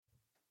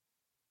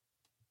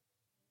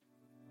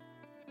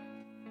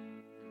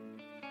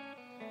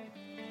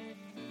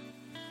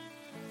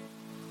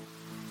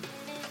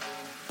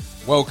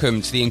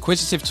Welcome to The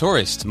Inquisitive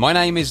Tourist. My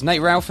name is Nate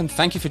Ralph and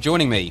thank you for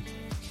joining me.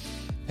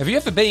 Have you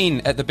ever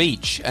been at the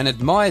beach and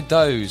admired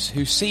those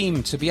who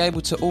seem to be able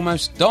to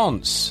almost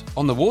dance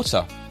on the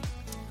water?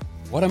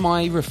 What am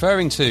I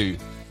referring to?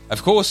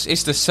 Of course,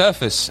 it's the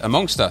surfers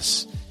amongst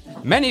us.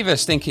 Many of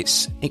us think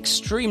it's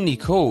extremely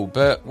cool,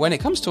 but when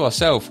it comes to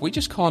ourselves, we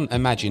just can't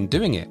imagine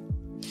doing it.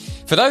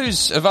 For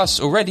those of us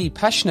already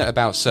passionate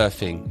about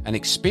surfing and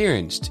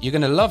experienced, you're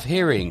going to love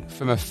hearing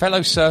from a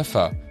fellow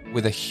surfer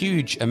with a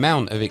huge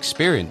amount of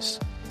experience.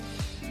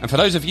 And for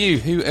those of you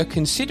who are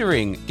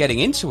considering getting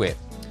into it,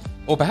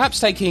 or perhaps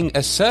taking a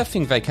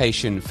surfing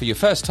vacation for your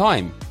first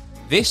time,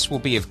 this will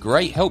be of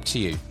great help to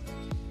you.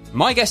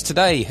 My guest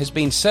today has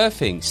been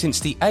surfing since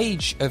the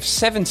age of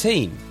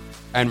 17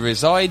 and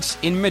resides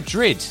in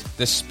Madrid,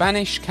 the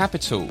Spanish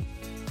capital.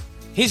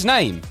 His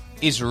name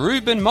is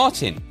Ruben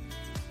Martin.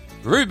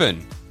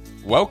 Ruben,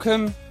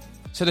 welcome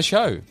to the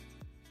show.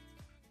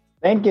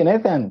 Thank you,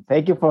 Nathan.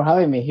 Thank you for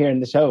having me here in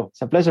the show.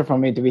 It's a pleasure for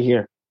me to be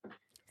here.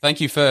 Thank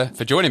you for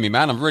joining me,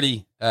 man. I'm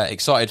really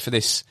excited for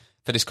this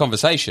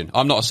conversation.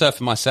 I'm not a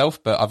surfer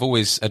myself, but I've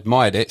always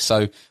admired it.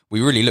 So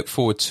we really look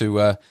forward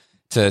to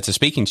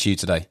speaking to you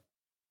today.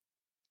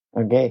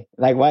 Okay.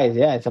 Likewise.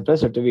 Yeah, it's a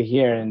pleasure to be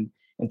here and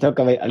talk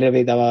a little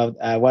bit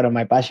about one of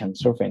my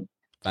passions, surfing.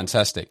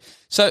 Fantastic.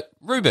 So,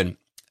 Ruben,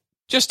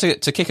 just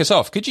to kick us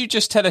off, could you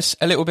just tell us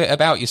a little bit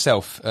about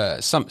yourself,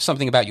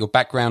 something about your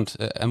background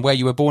and where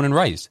you were born and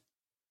raised?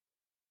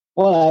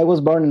 Well, I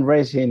was born and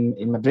raised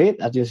in Madrid,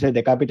 as you said,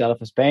 the capital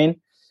of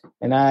Spain.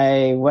 And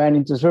I went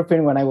into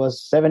surfing when I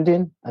was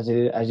 17, as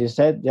you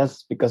said,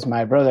 just because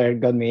my brother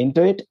got me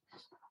into it.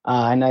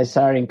 And I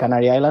started in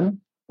Canary Island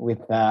with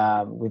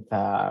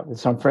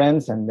some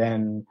friends. And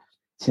then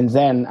since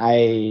then,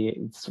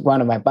 it's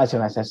one of my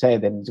passions, as I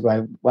said, and it's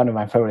one of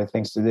my favorite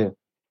things to do.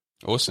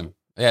 Awesome.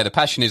 Yeah, the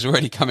passion is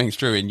already coming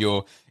through in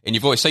your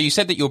voice. So you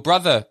said that your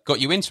brother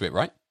got you into it,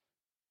 right?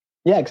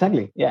 Yeah,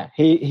 exactly. Yeah,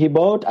 he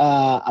bought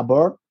a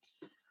board.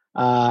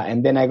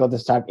 And then I got to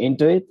start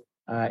into it.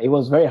 It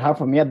was very hard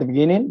for me at the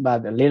beginning,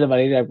 but little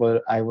by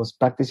little I was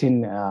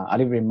practicing a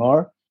little bit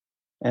more.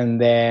 And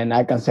then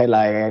I can say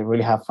I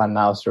really have fun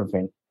now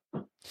surfing.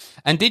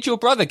 And did your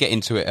brother get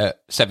into it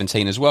at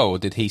 17 as well, or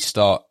did he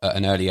start at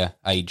an earlier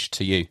age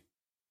to you?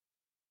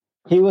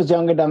 He was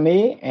younger than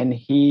me, and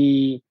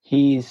he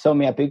saw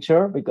me a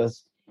picture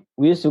because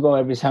we used to go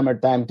every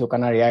summertime to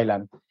Canary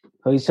Island.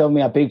 So he saw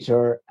me a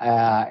picture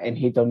and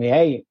he told me,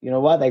 hey, you know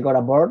what? I got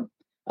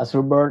a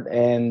surfboard,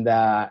 and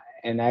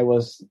I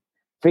was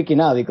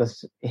freaking out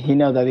because he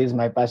knows that is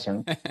my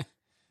passion.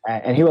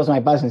 And he was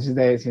my passion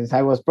since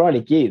I was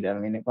probably a kid. I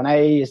mean, when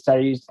I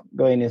started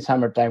going in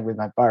summertime with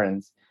my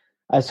parents,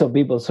 I saw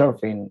people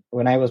surfing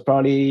when I was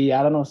probably,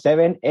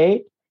 7,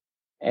 8.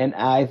 And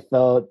I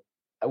thought,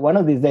 one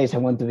of these days I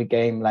want to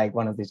become like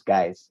one of these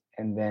guys.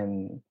 And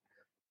then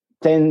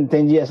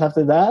 10 years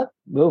after that,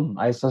 boom,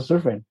 I started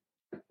surfing.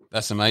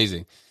 That's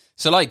amazing.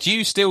 So, do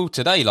you still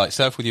today,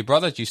 surf with your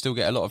brother? Do you still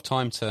get a lot of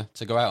time to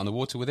go out on the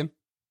water with him?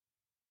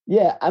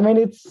 Yeah, I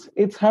mean,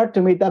 it's hard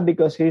to meet up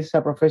because he's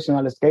a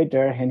professional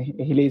skater and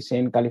he lives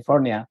in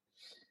California.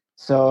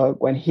 So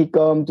when he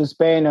comes to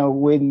Spain or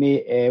with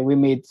me, we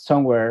meet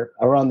somewhere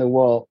around the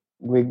world.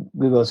 We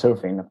go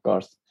surfing, of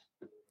course.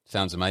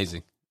 Sounds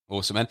amazing.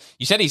 Awesome, man.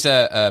 You said he's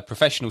a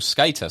professional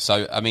skater.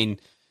 So, I mean,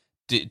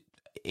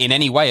 in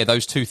any way, are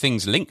those two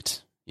things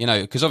linked? You know,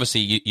 because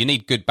obviously you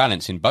need good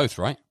balance in both,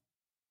 right?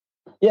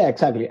 Yeah,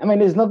 exactly. I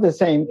mean, it's not the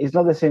same. It's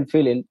not the same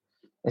feeling,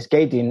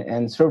 skating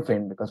and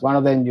surfing, because one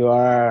of them you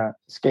are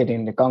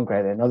skating the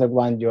concrete, another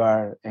one you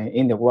are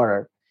in the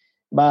water.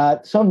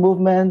 But some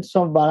movement,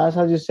 some balance,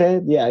 as you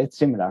said, yeah, it's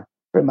similar,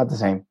 pretty much the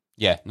same.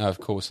 Yeah, no, of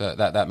course,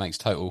 that makes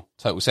total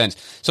sense.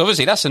 So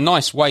obviously, that's a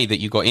nice way that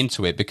you got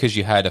into it because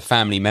you had a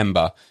family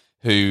member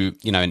who,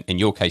 you know, in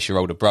your case, your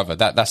older brother.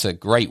 That's a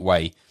great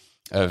way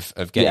of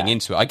getting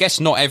into it. I guess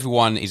not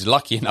everyone is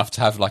lucky enough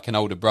to have an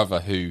older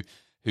brother who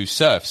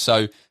surfs.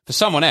 So for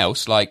someone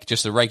else,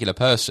 just a regular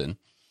person,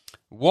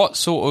 what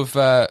sort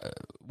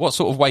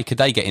of way could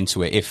they get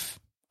into it if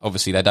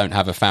obviously they don't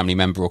have a family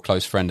member or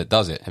close friend that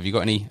does it? Have you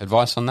got any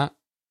advice on that?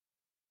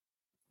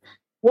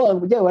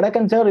 Well, yeah, what I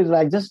can tell is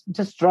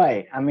just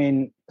try. I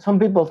mean, some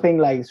people think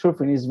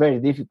surfing is very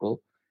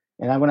difficult,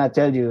 and I'm gonna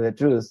tell you the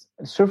truth.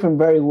 Surfing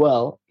very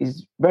well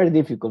is very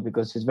difficult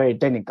because it's very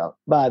technical.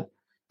 But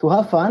to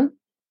have fun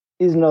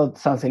is not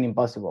something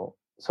impossible.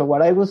 So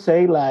what I would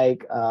say,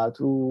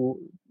 to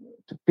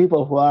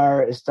people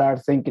who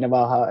start thinking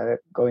about how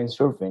going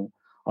surfing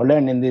or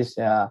learning this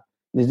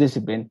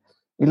discipline,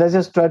 is let's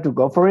just try to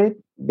go for it.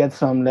 Get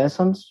some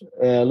lessons.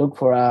 Look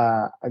for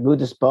a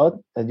good spot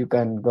that you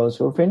can go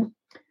surfing.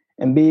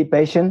 And be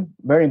patient,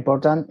 very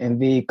important, and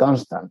be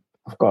constant.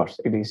 Of course,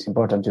 it is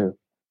important too.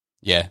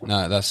 Yeah,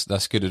 no,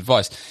 that's good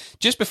advice.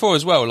 Just before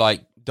as well,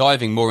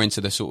 diving more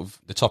into the sort of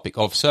the topic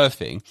of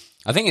surfing,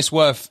 I think it's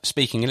worth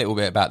speaking a little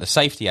bit about the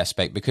safety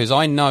aspect, because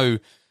I know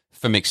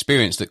from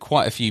experience that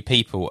quite a few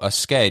people are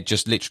scared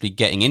just literally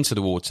getting into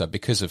the water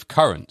because of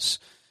currents.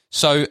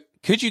 So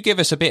Could you give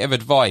us a bit of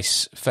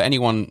advice for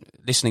anyone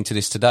listening to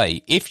this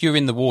today? If you're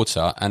in the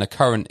water and a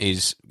current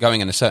is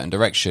going in a certain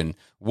direction,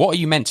 what are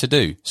you meant to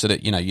do so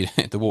that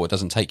the water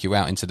doesn't take you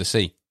out into the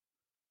sea?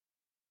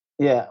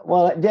 Yeah,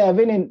 well, yeah, I've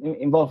been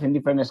involved in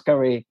different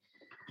scary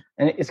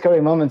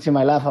moments in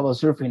my life about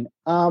surfing.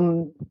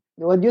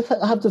 What you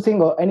have to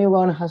think, or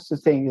anyone has to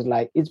think, is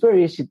like it's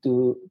very easy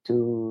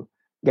to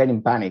get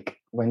in panic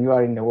when you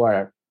are in the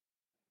water,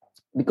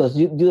 because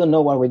you don't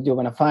know what you're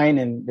going to find,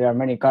 and there are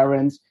many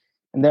currents,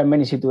 and there are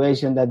many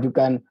situations that you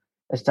can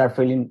start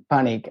feeling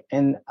panic.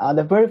 And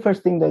the very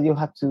first thing that you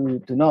have to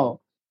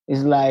know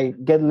is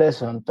like get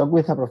lesson, talk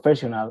with a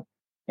professional,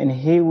 and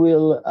he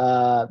will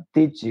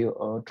teach you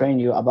or train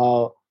you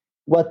about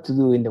what to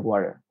do in the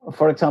water.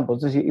 For example,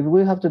 so if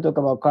we have to talk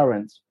about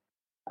currents,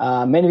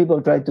 many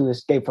people try to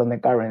escape from the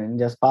current and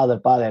just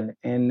paddle.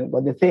 And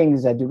what the thing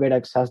is that you get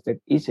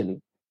exhausted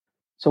easily.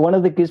 So one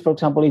of the keys, for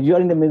example, if you are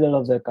in the middle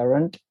of the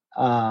current,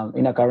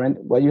 in a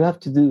current, what you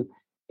have to do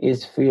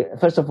is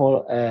first of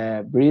all,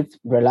 breathe,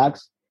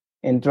 relax,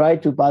 and try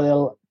to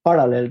paddle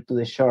parallel to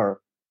the shore.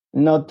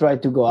 Not try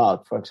to go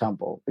out, for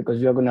example, because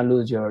you're going to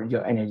lose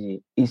your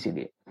energy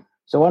easily.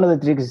 So one of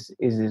the tricks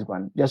is this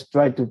one. Just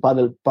try to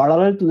paddle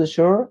parallel to the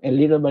shore, and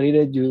little by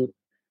little you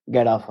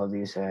get off of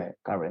this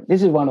current.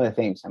 This is one of the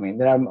things. I mean,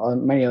 there are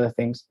many other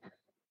things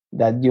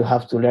that you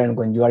have to learn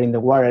when you are in the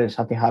water and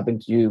something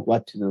happened to you,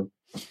 what to do.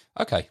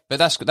 Okay, but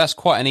that's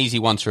quite an easy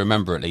one to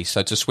remember, at least.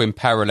 So to swim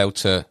parallel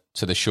to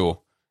the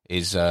shore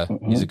is a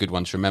good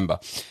one to remember.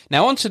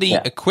 Now onto the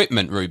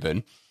equipment,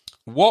 Ruben.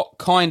 What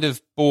kind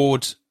of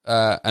board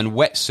and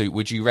wetsuit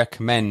would you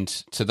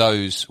recommend to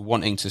those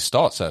wanting to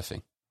start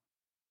surfing?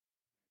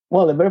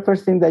 Well, the very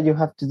first thing that you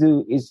have to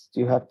do is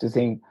you have to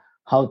think,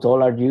 how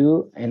tall are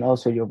you, and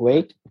also your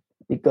weight,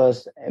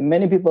 because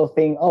many people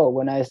think, oh,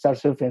 when I start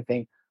surfing,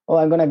 think, oh,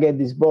 I'm gonna get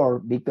this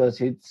board because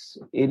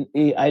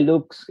I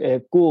look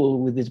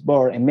cool with this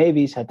board, and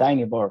maybe it's a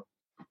tiny board.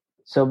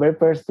 So very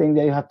first thing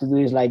that you have to do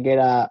is like get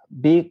a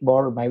big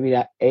board, maybe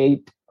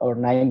 8 or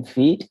 9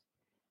 feet,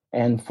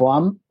 and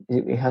foam.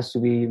 It has to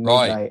be made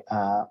by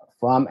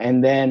foam,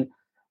 and then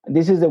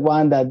this is the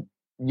one that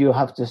you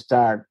have to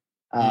start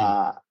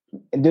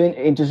doing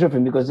into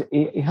surfing, because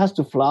it has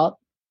to float.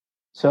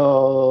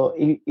 So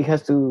it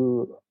has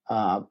to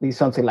be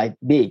something like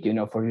big,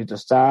 for you to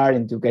start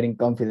and to getting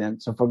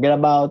confident. So forget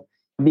about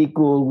be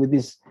cool with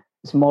this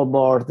small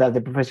board that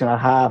the professional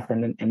have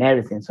and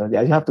everything. So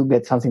you have to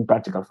get something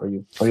practical for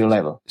you, for your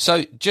level.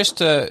 So just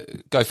to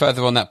go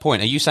further on that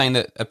point, are you saying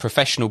that a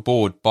professional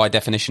board by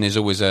definition is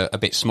always a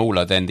bit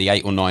smaller than the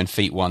 8 or 9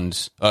 feet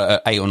ones,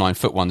 8 or 9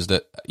 foot ones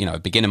that, a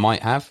beginner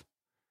might have?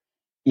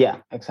 Yeah,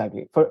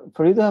 exactly.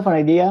 For you to have an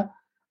idea,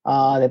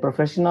 the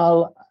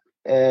professional,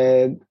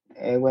 when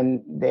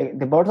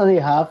the board that they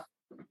have,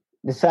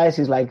 the size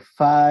is like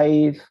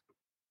 5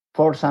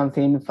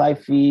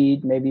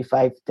 feet, maybe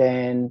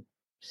 5'10",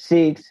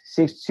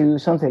 6'2",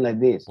 something like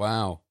this.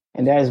 Wow.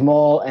 And they're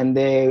small, and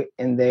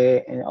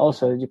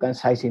also you can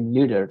size in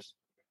liters,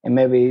 and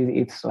maybe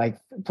it's like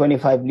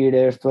 25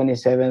 liters,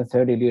 27,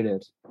 30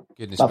 liters.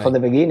 But for the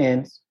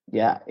beginners,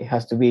 it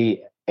has to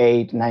be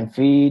 8, 9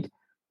 feet,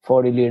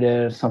 40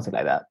 liters, something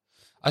like that.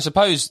 I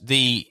suppose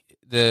the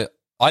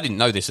I didn't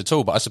know this at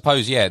all, but I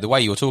suppose, the way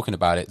you're talking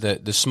about it,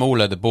 the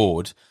smaller the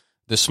board,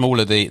 the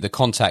smaller the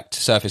contact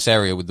surface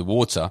area with the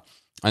water,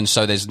 and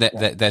so there's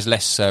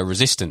less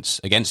resistance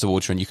against the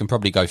water, and you can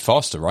probably go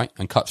faster, right,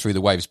 and cut through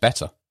the waves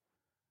better.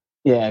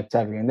 Yeah,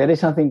 exactly. And there is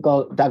something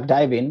called duck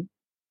diving,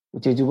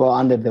 which is you go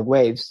under the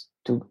waves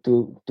to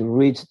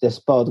reach the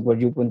spot where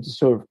you want to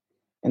surf,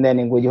 and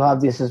then when you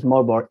have this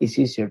small board, it's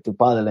easier to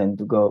paddle and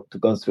to go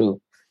through.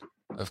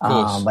 Of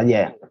course, but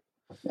yeah.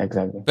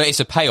 Exactly. But it's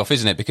a payoff,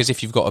 isn't it? Because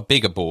if you've got a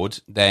bigger board,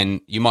 then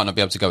you might not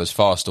be able to go as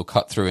fast or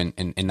cut through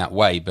in that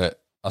way.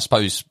 But I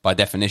suppose by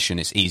definition,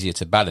 it's easier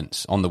to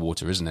balance on the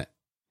water, isn't it?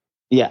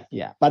 Yeah.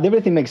 But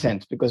everything makes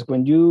sense, because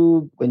when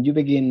you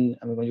begin,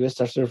 when you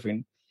start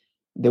surfing,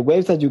 the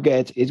waves that you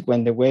get is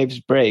when the waves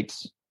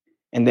breaks,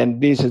 and then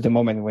this is the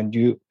moment when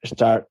you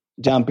start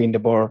jumping the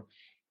board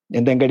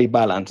and then get it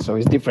balanced. So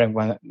it's different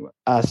when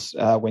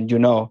you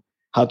know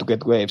how to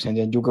get waves, and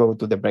then you go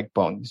to the break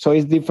point. So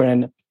it's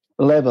different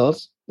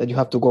levels that you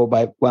have to go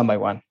by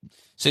one.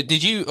 So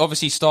did you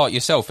obviously start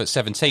yourself at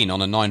 17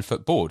 on a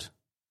 9-foot board?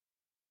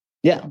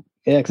 Yeah,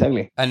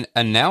 exactly. And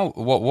now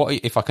what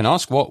if I can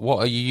ask, what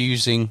are you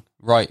using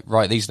right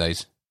these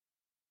days?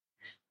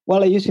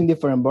 Well, I'm using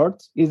different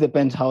boards. It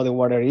depends how the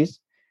water is,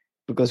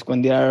 because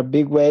when there are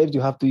big waves,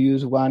 you have to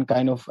use one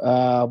kind of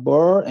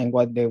board, and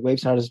when the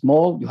waves are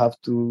small, you have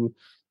to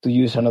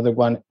use another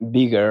one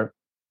bigger,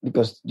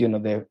 because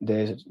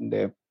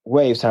the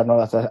waves are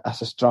not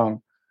as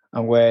strong,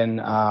 and when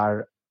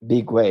are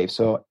big waves.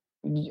 So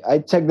I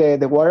check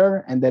the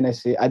water, and then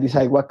I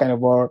decide what kind of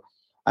board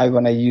I'm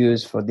going to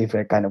use for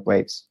different kind of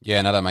waves.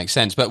 Yeah, no, that makes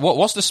sense. But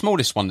what's the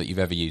smallest one that you've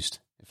ever used,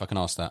 if I can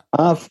ask that?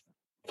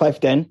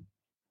 5'10".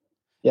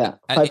 Yeah,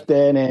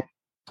 5'10" and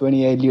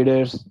 28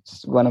 liters.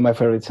 It's one of my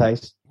favorite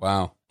size.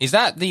 Wow. Is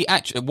that the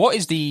actual? What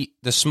is the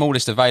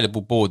smallest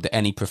available board that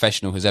any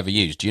professional has ever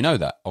used? Do you know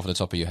that off the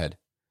top of your head?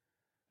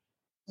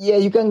 Yeah,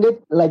 you can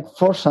get like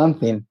 4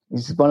 something.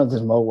 It's one of the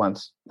small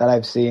ones that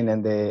I've seen,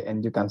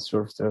 and you can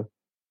surf through.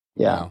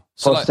 Yeah, Wow.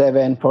 So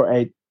 4.7,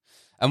 4.8.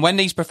 And when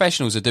these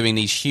professionals are doing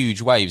these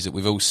huge waves that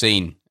we've all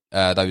seen,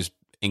 those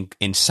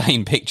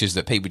insane pictures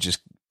that people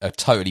just are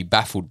totally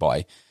baffled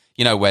by,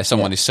 you know, where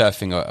someone is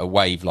surfing a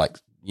wave like,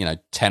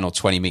 10 or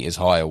 20 meters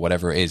high or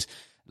whatever it is,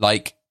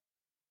 like,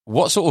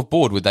 what sort of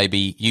board would they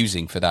be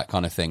using for that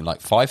kind of thing?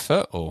 Like 5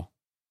 foot or?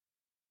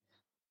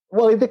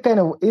 Well, it depending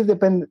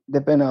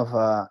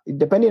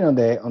on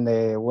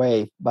the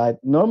wave, but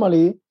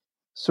normally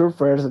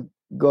surfers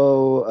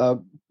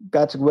go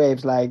catch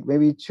waves like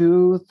maybe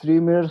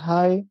 2-3 meters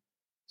high,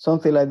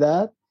 something like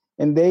that,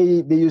 and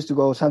they used to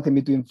go something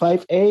between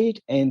 5.8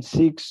 and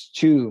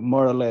 6.2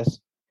 more or less.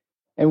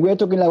 And we're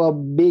talking about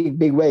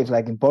big waves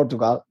like in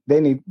Portugal.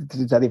 Then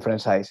it's a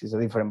different size. It's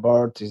a different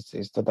board.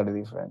 It's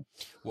totally different.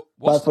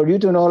 But for you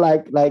to know,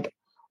 like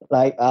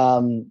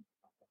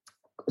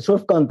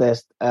surf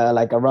contest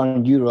like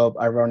around Europe,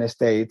 around the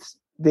States,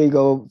 they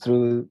go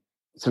through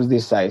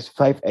this size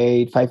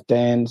 5.8,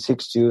 5.10,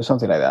 6.2,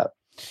 something like that.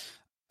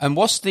 And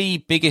what's the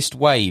biggest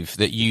wave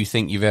that you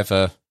think you've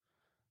ever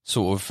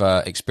sort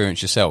of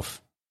experienced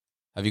yourself?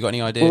 Have you got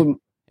any idea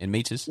in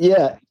meters?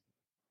 Yeah,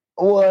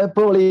 well,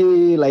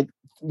 probably like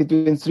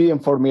between 3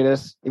 and 4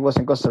 meters. It was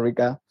in Costa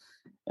Rica,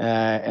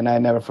 and I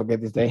never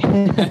forget this day.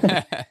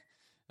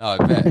 Oh,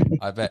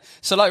 I bet.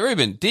 So, like,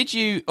 Ruben,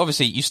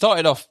 obviously you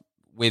started off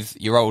with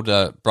your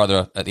older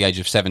brother at the age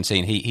of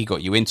 17. He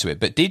got you into it,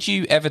 but did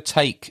you ever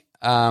take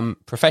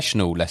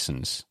professional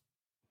lessons?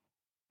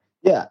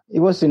 Yeah, it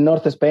was in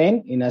North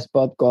Spain in a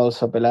spot called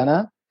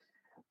Sopelana.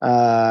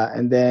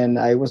 And then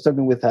I was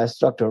talking with a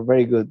instructor,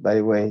 very good, by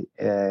the way.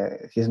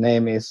 His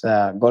name is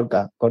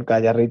Gorka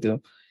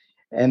Jarritu.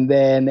 And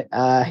then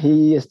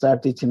he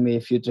started teaching me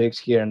a few tricks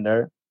here and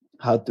there,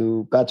 how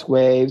to catch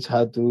waves,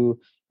 how to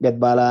get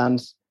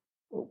balance.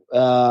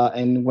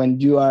 And when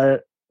you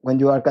are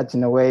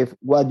catching a wave,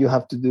 what you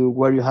have to do,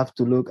 where you have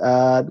to look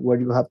at, where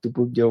you have to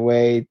put your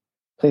weight,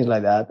 things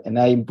like that. And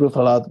I improved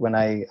a lot when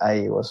I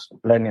was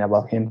learning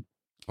about him.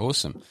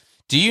 Awesome.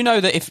 Do you know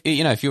that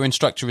if your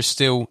instructor is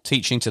still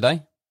teaching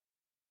today?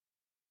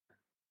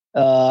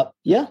 Yeah,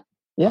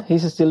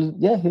 he's still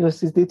he was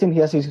teaching. He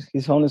has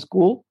his own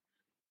school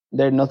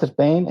there in North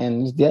Spain,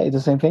 and it's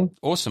the same thing.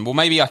 Awesome. Well,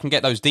 maybe I can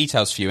get those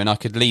details for you, and I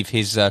could leave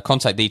his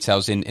contact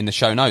details in the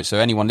show notes. So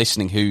anyone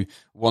listening who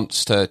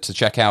wants to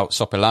check out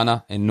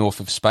Sopelana in north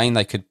of Spain,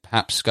 they could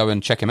perhaps go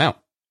and check him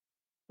out.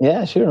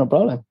 Yeah, sure, no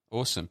problem.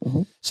 Awesome.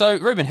 Mm-hmm. So,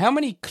 Ruben, how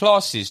many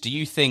classes do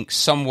you think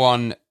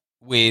someone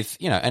with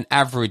an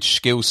average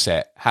skill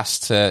set has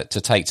to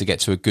take to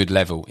get to a good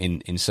level in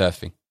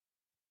surfing?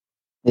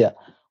 Yeah,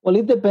 well,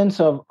 it depends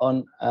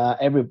on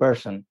every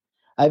person.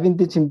 I've been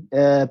teaching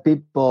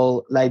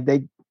people, like,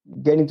 they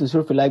get into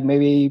surfing like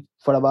maybe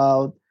for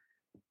about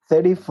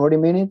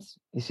 30-40 minutes.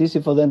 It's easy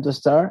for them to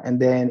start, and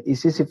then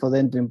it's easy for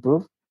them to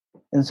improve.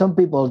 And some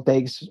people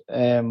takes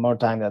more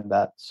time than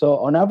that. So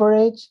on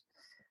average,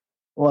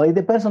 well, it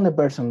depends on the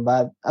person,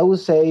 but I would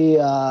say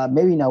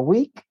maybe in a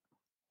week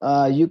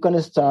you can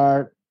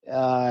start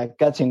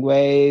catching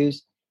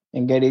waves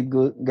and getting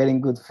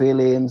good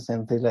feelings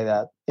and things like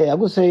that. Yeah, I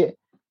would say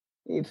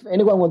if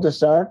anyone wants to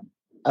start,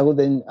 I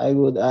would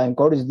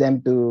encourage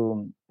them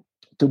to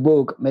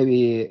book,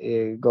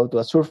 maybe go to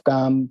a surf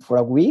camp for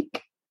a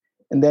week,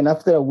 and then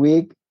after a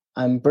week,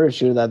 I'm pretty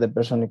sure that the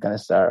person can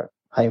start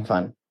having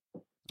fun.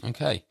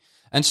 Okay,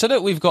 and so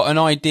that we've got an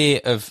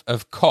idea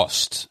of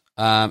cost,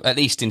 at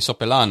least in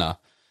Sopelana,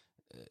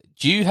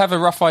 do you have a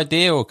rough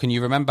idea, or can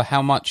you remember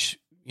how much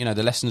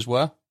the lessons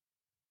were?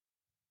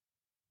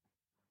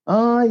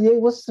 Yeah,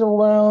 it was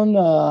around.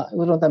 It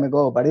was a long time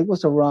ago, but it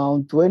was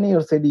around 20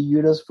 or 30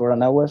 euros for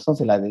an hour,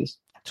 something like this.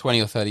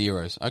 20 or 30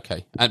 euros.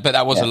 Okay. But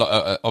that was a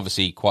lot,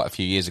 obviously quite a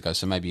few years ago,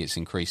 so maybe it's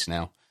increased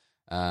now.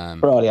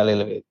 Probably a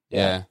little bit.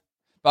 Yeah.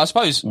 But I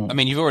suppose, I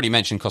mean, you've already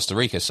mentioned Costa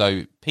Rica,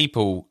 so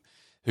people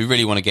who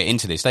really want to get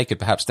into this, they could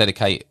perhaps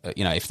dedicate,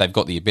 if they've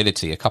got the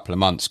ability, a couple of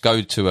months,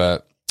 go to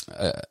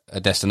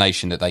a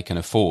destination that they can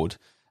afford,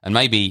 and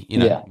maybe,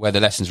 where the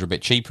lessons are a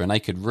bit cheaper, and they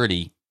could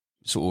really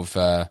sort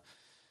of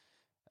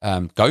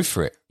go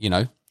for it,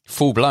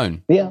 full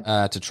blown,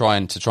 to try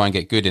and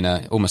get good in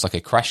almost like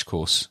a crash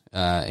course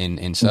in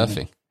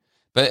surfing.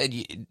 Mm-hmm.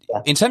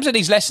 But in terms of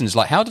these lessons,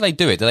 like, how do they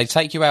do it? Do they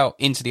take you out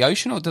into the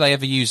ocean, or do they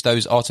ever use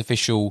those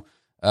artificial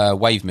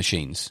wave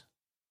machines?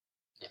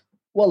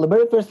 Well, the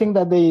very first thing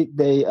that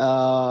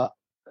the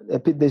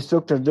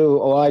instructors do,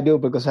 or I do,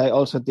 because I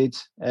also teach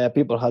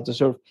people how to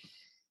surf,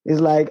 is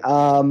like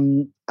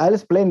I'll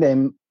explain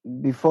them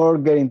before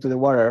getting to the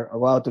water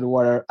or out to the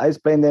water. I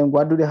explain them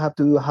what do they have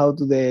to do, how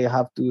do they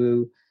have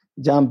to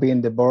jump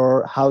in the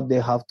board, how they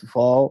have to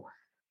fall,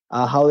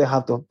 how they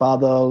have to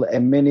paddle,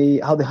 and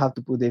how they have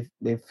to put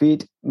their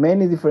feet,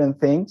 many different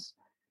things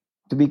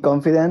to be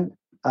confident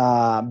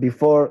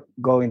before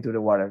going to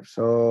the water.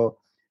 So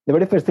the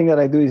very first thing that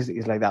I do is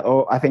like that.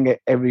 Or I think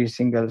every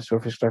single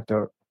surf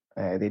instructor,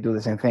 they do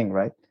the same thing,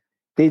 right?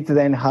 teach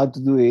them how to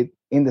do it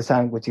in the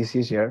sun, which is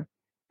easier.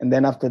 And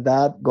then after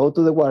that, go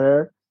to the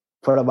water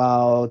for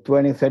about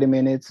 20, 30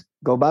 minutes,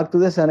 go back to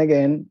the sun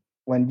again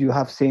when you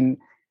have seen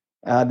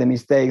the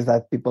mistakes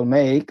that people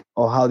make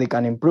or how they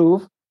can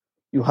improve.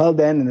 You help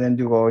them, and then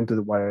you go into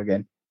the water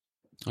again.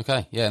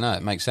 Okay, yeah, no,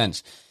 it makes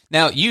sense.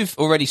 Now, you've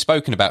already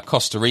spoken about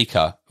Costa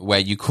Rica, where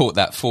you caught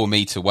that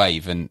 4-meter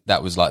wave, and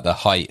that was like the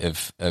height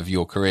of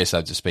your career,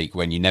 so to speak,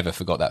 when you never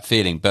forgot that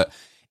feeling. But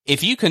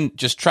if you can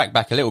just track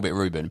back a little bit,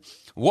 Ruben,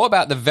 what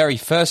about the very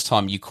first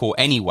time you caught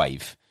any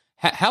wave?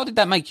 How did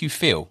that make you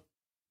feel?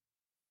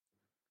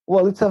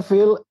 Well, it's a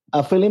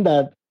feeling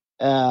that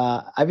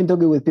I've been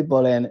talking with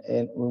people, and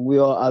we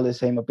all have the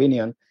same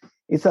opinion.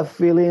 It's a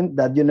feeling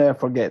that you never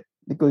forget,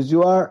 because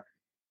you are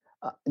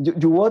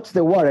you watch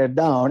the water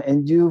down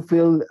and you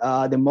feel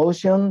the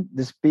motion,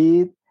 the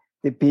speed,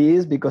 the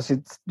peace, because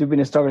you've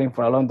been struggling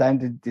for a long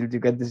time to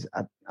get this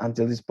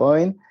until this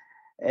point.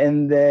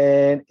 And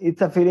then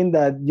it's a feeling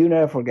that you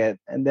never forget.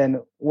 And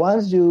then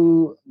once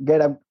you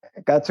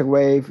catch a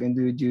wave and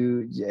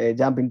you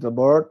jump into a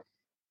board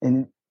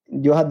and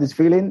you have this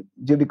feeling,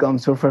 you become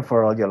surfer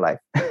for all your life.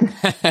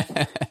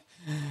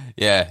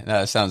 Yeah,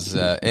 no, it sounds.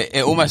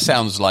 It almost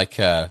sounds like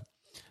a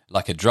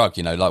drug,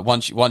 you know. Like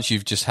once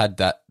you've just had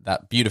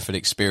that beautiful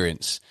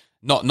experience.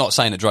 Not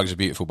saying that drugs are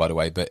beautiful, by the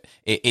way, but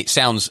it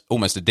sounds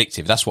almost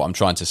addictive. That's what I'm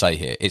trying to say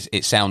here.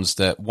 It sounds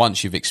that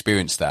once you've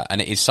experienced that,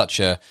 and it is such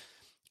a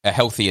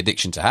healthy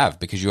addiction to have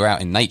because you're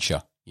out in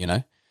nature, you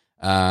know.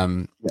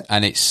 And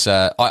it's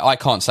I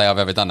can't say I've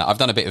ever done that. I've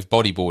done a bit of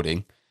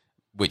bodyboarding,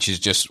 which is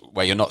just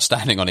where you're not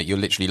standing on it, you're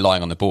literally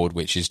lying on the board,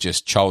 which is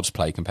just child's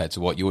play compared to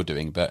what you're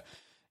doing. But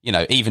you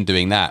know, even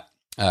doing that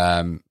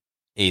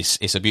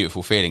is a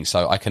beautiful feeling.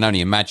 So I can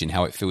only imagine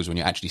how it feels when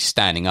you're actually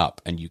standing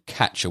up and you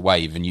catch a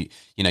wave and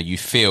you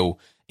feel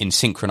in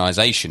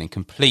synchronization, in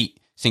complete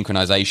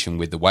synchronization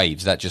with the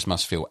waves. That just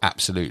must feel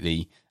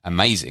absolutely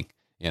amazing,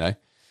 you know.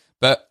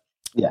 But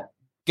yeah.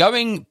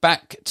 Going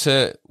back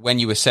to when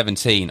you were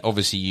 17,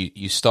 obviously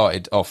you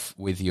started off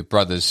with your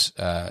brother's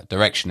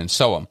direction and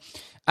so on.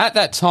 At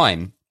that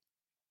time,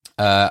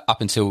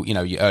 up until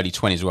your early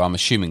 20s, where I'm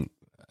assuming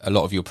a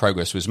lot of your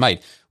progress was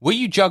made, were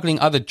you juggling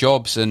other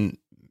jobs and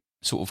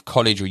sort of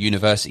college or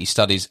university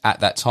studies at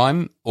that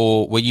time,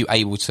 or were you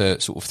able to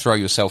sort of throw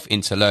yourself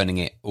into learning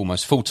it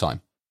almost full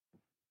time?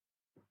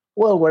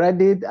 Well, what I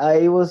did,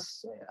 I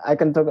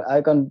can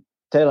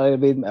tell a little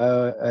bit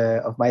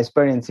of my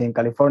experience in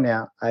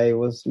California. I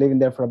was living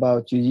there for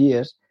about 2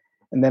 years,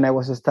 and then I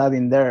was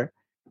studying there.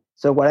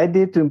 So what I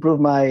did to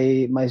improve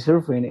my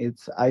surfing,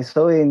 I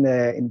saw in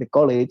the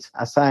college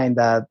a sign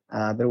that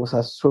there was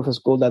a surf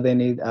school that they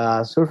need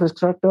a surf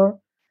instructor,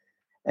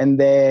 and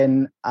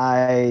then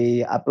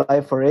I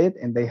applied for it,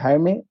 and they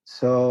hired me.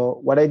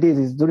 So what I did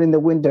is during the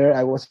winter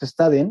I was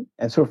studying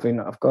and surfing,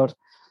 of course,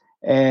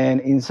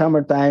 and in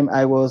summertime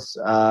I was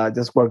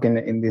just working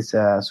in this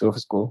surf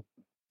school.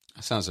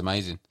 That sounds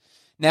amazing.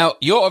 Now,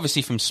 you're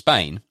obviously from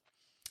Spain.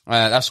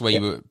 That's where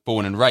you were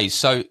born and raised.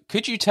 So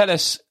could you tell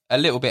us a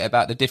little bit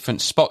about the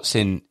different spots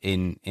in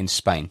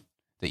Spain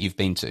that you've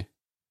been to?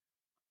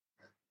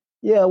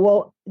 Yeah,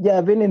 well,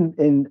 I've been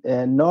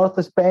in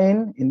North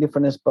Spain in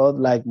different spots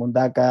like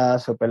Mundaka,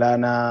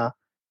 Sopelana,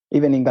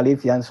 even in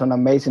Galicia, and some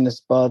amazing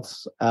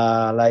spots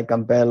like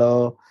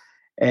Campelo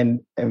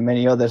and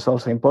many others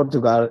also in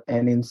Portugal.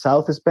 And in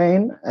South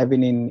Spain, I've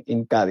been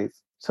in Cádiz.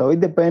 So it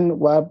depends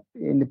what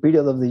in the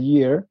period of the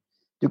year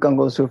you can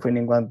go surfing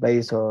in one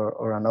place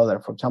or another.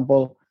 For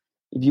example,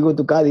 if you go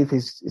to Cádiz,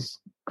 it's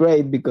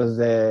great because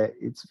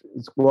it's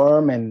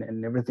warm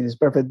and everything is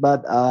perfect.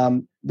 But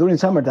during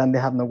summertime, they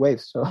have no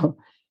waves. So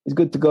it's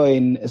good to go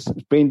in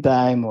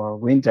springtime or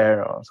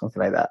winter or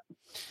something like that.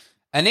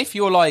 And if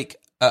you're like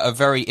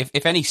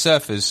if any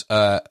surfers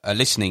are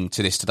listening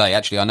to this today,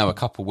 actually, I know a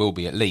couple will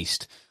be at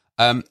least,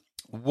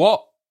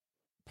 what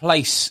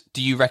place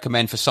do you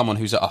recommend for someone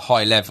who's at a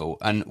high level,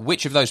 and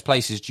which of those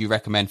places do you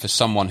recommend for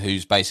someone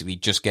who's basically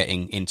just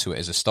getting into it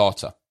as a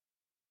starter?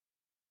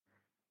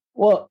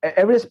 Well,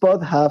 every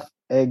spot have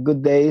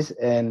good days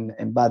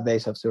and bad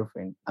days of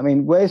surfing. I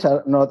mean, waves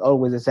are not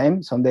always the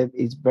same. Some days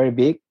it's very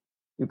big,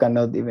 you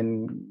cannot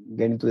even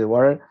get into the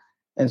water,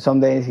 and some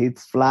days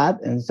it's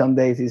flat, and some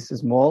days it's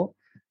small.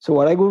 So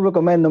what I would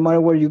recommend, no matter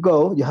where you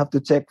go, you have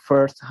to check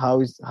first how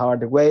are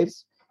the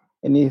waves.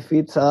 And if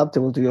it's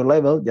adaptable to your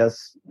level,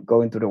 just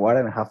go into the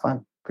water and have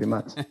fun, pretty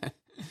much.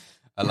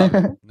 I love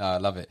it. No, I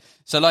love it.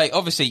 So, like,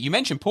 obviously, you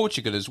mentioned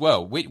Portugal as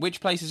well. Which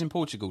places in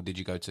Portugal did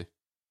you go to?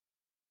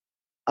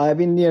 I've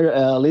been near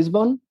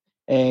Lisbon,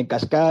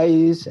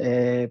 Cascais,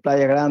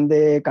 Playa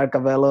Grande,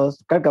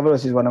 Carcavelos.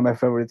 Carcavelos is one of my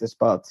favorite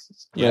spots.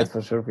 It's great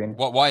for surfing.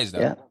 Why is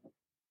that? Yeah.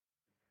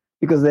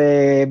 Because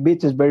the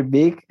beach is very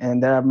big,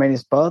 and there are many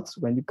spots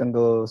when you can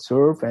go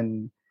surf,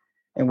 and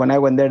when I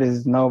went there,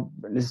 it's not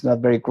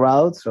very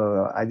crowded,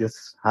 so I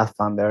just had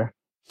fun there.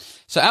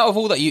 So out of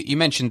all that, you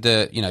mentioned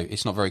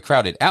it's not very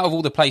crowded. Out of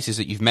all the places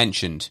that you've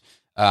mentioned,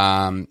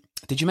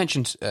 did you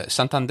mention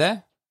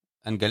Santander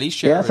and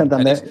Galicia? Yeah,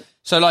 Santander.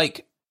 So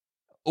like,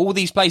 all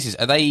these places,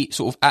 are they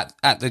sort of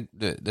at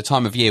the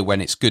time of year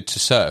when it's good to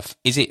surf?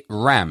 Is it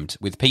rammed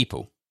with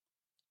people?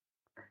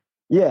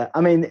 Yeah,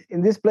 I mean,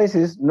 in these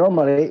places,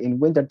 normally in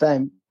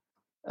wintertime,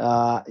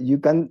 you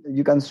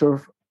can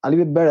surf a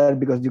little bit better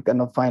because you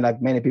cannot find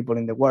like many people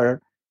in the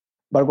water.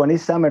 But when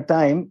it's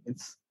summertime,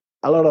 it's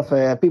a lot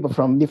of people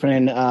from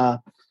different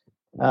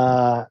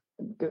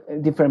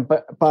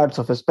parts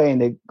of Spain.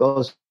 They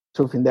go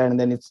surfing there, and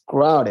then it's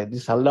crowded.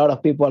 There's a lot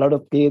of people, a lot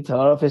of kids, a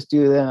lot of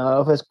students, a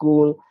lot of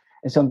school,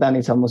 and sometimes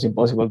it's almost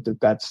impossible to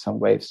catch some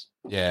waves.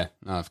 Yeah,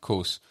 no, of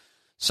course.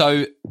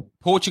 So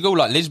Portugal,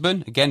 like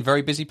Lisbon, again,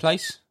 very busy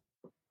place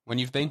when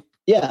you've been?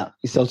 Yeah,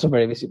 it's also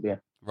very busy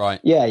there.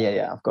 Right.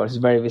 Yeah. Of course, it's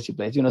a very busy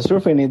place.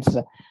 Surfing, it's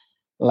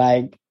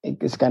like,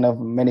 it's kind of,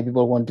 many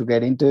people want to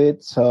get into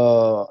it.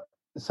 So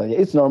yeah,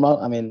 it's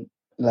normal. I mean,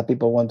 like,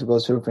 people want to go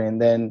surfing,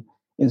 and then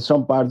in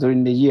some parts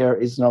during the year,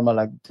 it's normal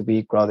like to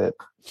be crowded.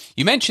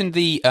 You mentioned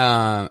the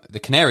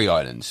Canary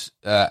Islands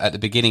at the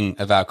beginning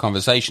of our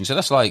conversation. So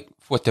that's like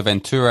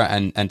Fuerteventura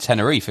and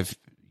Tenerife. If,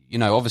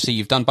 obviously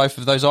you've done both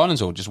of those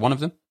islands or just one of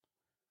them?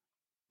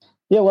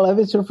 Yeah, well, I've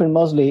been surfing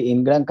mostly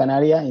in Gran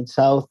Canaria, in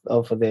south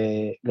of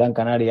the Gran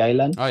Canaria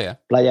island. Oh yeah,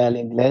 Playa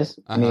del Inglés.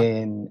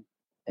 Uh-huh.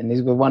 And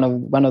it's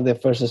one of the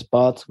first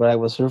spots where I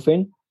was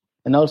surfing,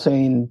 and also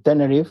in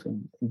Tenerife,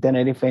 in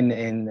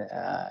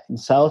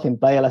south, in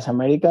Playa Las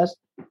Americas.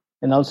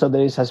 And also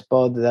there is a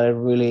spot that I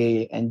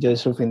really enjoy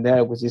surfing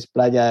there, which is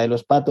Playa de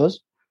los Patos,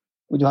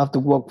 which you have to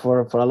walk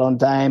for a long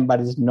time, but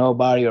there's no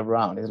barrier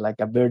around. It's like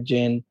a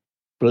virgin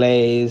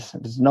place.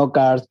 There's no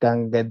cars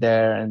can get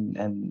there,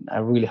 and I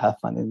really have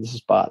fun in this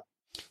spot.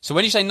 So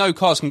when you say no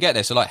cars can get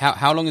there, so like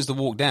how long is the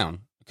walk down?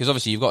 Because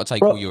obviously you've got to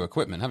take all your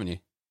equipment, haven't you?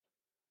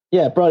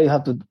 Yeah, probably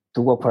have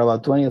to walk for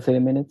about 20 or 30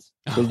 minutes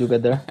till you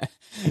get there.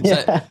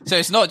 So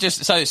it's not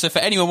just so for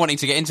anyone wanting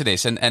to get into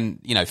this and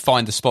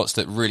find the spots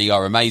that really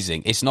are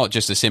amazing. It's not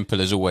just as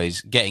simple as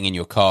always getting in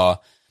your car.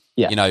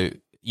 Yeah.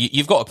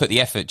 You've got to put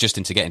the effort just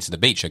into getting to the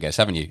beach, I guess,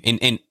 haven't you?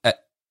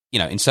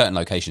 In certain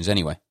locations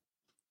anyway.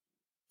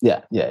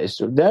 Yeah, it's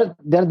true. There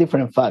are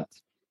different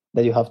facts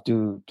that you have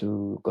to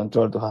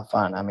control to have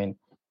fun. I mean,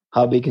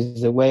 how big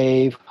is the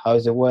wave? How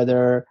is the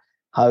weather?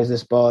 How is the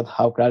spot?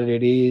 How crowded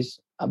it is?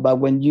 But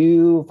when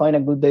you find a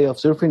good day of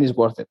surfing, it's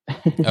worth it.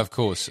 Of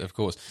course.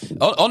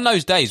 On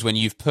those days when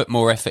you've put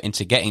more effort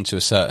into getting to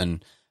a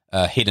certain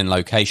hidden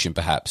location,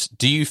 perhaps,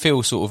 do you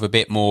feel sort of a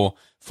bit more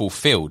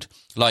fulfilled?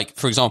 Like,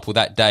 for example,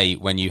 that day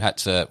when you had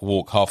to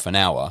walk half an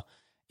hour,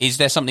 is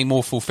there something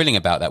more fulfilling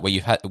about that where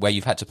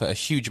you've had to put a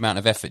huge amount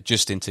of effort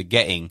just into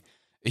getting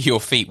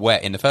your feet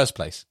wet in the first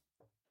place?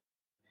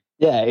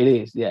 Yeah, it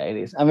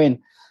is. I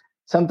mean,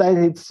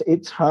 sometimes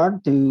it's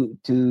hard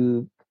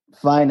to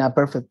find a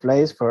perfect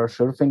place for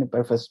surfing, a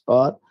perfect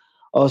spot.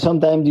 Or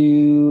sometimes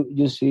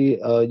you see,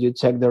 you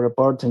check the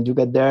reports and you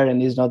get there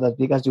and it's not as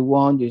big as you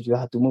want. You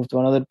have to move to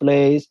another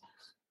place.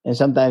 And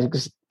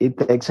sometimes it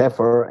takes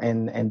effort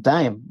and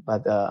time.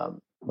 But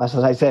as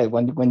I said,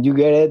 when you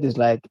get it, it's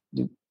like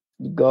you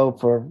go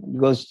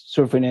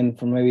surfing in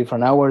for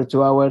an hour,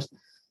 2 hours,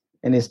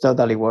 and it's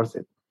totally worth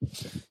it.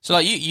 So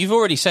like you've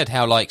already said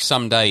how like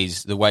some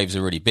days the waves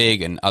are really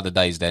big and other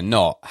days they're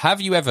not.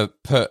 Have you ever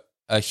put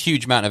a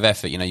huge amount of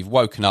effort? You've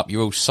woken up,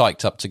 you're all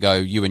psyched up to go,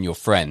 you and your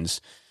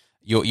friends.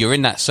 You're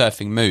in that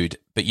surfing mood,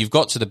 but you've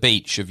got to the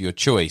beach of your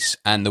choice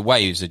and the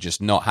waves are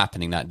just not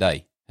happening that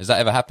day. Has that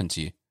ever happened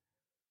to you?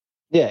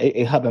 Yeah,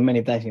 it happened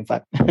many times, in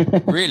fact.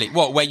 Really?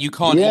 What, where you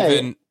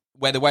can't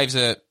where the waves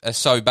are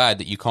so bad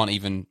that you can't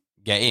even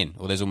get in,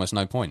 or there's almost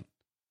no point?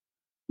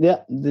 Yeah,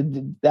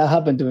 that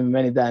happened to me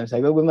many times. I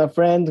go with my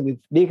friends with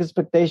big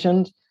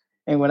expectations,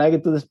 and when I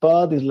get to the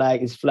spot,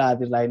 it's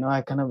flat. It's like, no,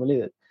 I cannot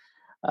believe it.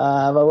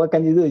 But what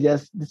can you do?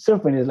 Just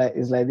surfing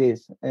is like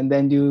this, and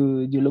then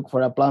you look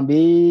for a plan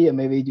B, and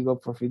maybe you go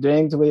for a few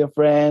drinks with your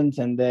friends,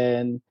 and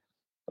then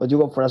or you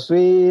go for a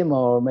swim,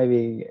 or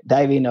maybe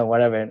diving, or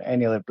whatever,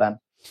 any other plan.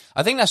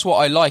 I think that's what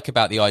I like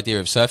about the idea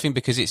of surfing,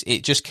 because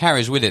it just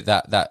carries with it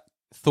that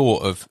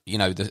thought of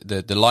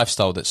the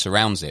lifestyle that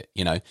surrounds it.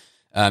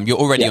 You're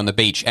already on the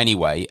beach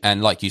anyway,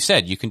 and like you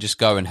said, you can just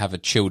go and have a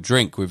chill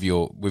drink with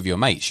your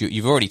mates.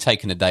 You've already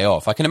taken a day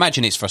off. I can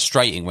imagine it's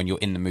frustrating when you're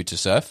in the mood to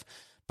surf,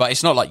 but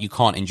it's not like you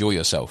can't enjoy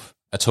yourself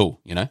at all,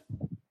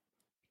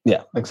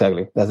 Yeah,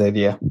 exactly. That's the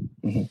idea.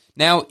 Mm-hmm.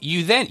 Now,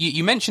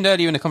 you mentioned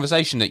earlier in the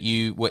conversation that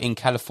you were in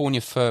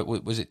California for,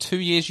 was it 2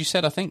 years, you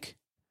said, I think?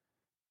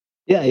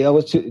 Yeah, I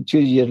was 2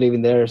 years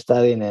living there,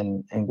 studying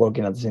and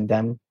working at the same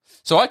time.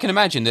 So I can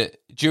imagine that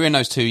during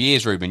those 2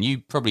 years, Ruben, you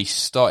probably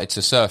started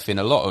to surf in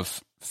a lot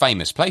of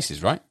famous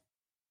places, right?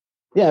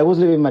 Yeah, I was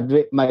living my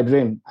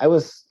dream. I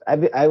was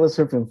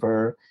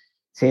surfing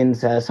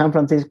since San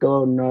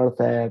Francisco, North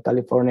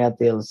California,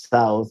 till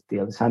South,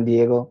 till San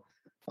Diego,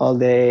 all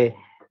the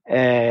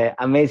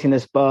amazing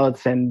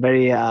spots and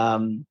very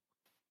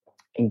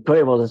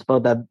incredible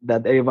spot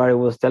that everybody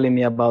was telling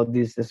me about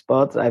these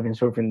spots. I've been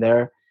surfing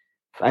there.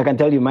 I can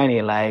tell you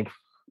many, like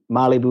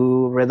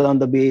Malibu,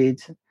 Redondo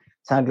Beach,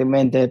 San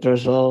Clemente,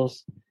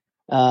 Treasures,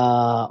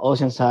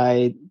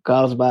 Oceanside,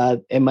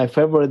 Carlsbad, and my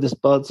favorite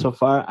spot so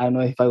far, I don't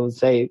know if I would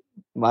say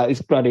Well,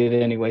 it's crowded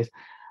anyways.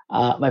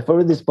 My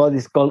favorite spot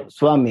is called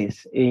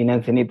Swamis in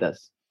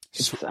Encinitas.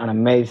 It's an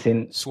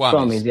amazing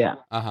Swamis. Yeah.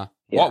 Uh-huh.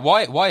 Yeah.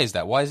 Why is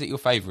that? Why is it your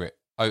favorite?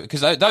 Oh,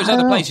 because those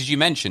other places you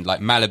mentioned, like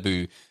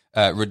Malibu,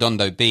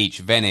 Redondo Beach,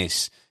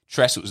 Venice,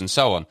 Trestles, and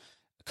so on,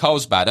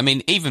 Carlsbad. I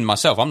mean, even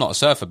myself, I'm not a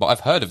surfer, but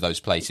I've heard of those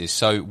places.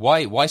 So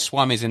why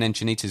Swamis and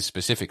Encinitas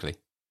specifically?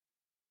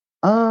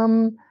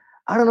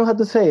 I don't know how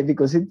to say it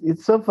because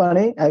it's so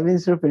funny. I've been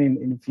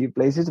surfing in a few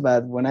places,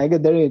 but when I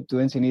get there to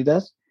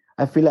Encinitas,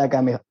 I feel like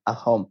I'm at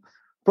home.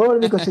 Probably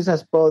because it's a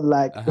spot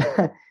like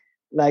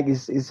like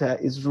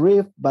it's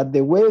reef, but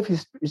the wave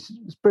is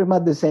pretty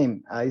much the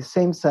same. It's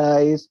same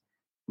size,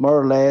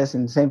 more or less,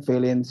 and same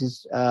feelings.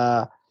 It's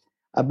a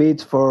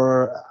beach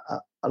for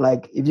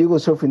like if you go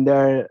surfing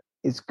there,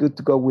 it's good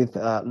to go with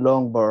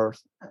longboards,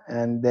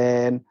 and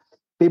then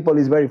people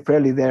is very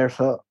friendly there.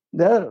 So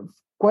there are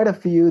quite a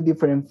few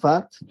different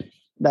facts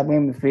that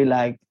make me feel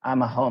like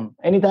I'm at home.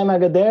 Anytime I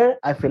get there,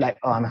 I feel like,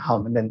 oh, I'm at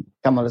home. And then,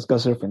 come on, let's go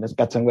surfing. Let's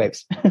catch some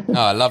waves. Oh,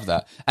 I love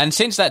that. And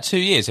since that 2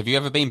 years, have you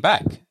ever been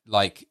back,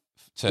 like,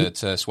 to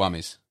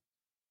Swamis?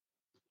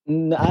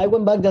 I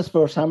went back just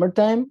for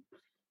summertime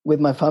with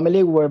my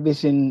family. We were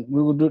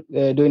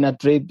doing a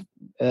trip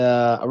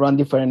around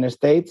different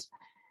states.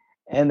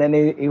 And then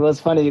it was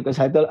funny because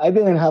I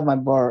didn't have my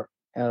board,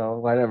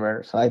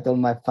 whatever. So I told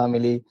my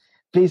family,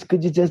 please,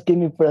 could you just give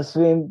me for a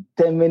swim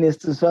 10 minutes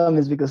to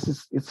Swamis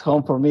because it's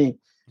home for me.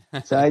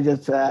 So I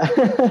just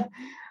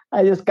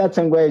I just got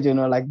some waves,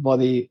 like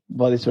body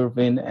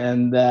surfing,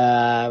 and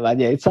but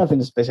yeah, it's something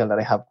special that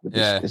I have with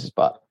this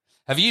spot.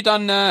 Have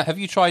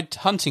you tried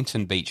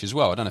Huntington Beach as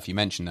well? I don't know if you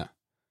mentioned that.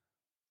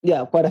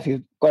 Yeah, quite a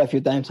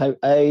few times.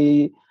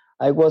 I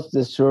watched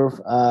the surf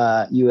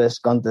US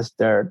contest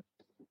there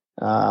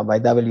by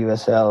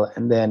WSL,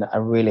 and then I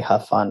really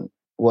had fun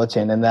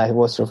watching, and I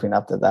was surfing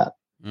after that.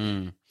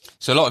 Mm.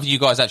 So a lot of you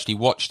guys actually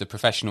watch the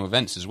professional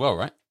events as well,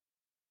 right?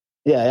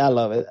 Yeah, I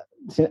love it.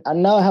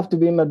 And now I have to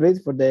be in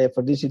Madrid for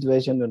this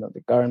situation,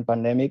 the current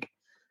pandemic.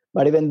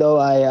 But even though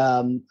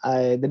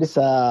there is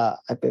a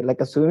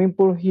swimming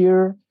pool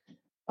here,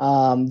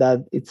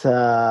 that it's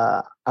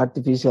a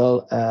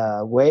artificial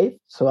wave.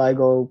 So I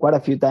go quite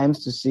a few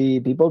times to see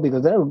people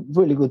because there are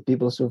really good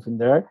people surfing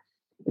there.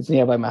 It's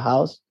nearby my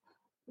house.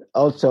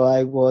 Also,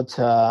 I watch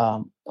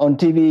on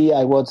TV.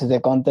 I watch the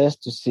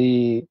contest to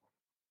see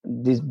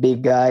these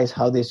big guys,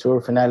 how they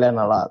surf, and I learn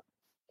a lot.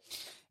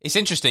 It's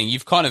interesting.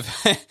 You've kind of,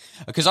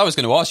 because I was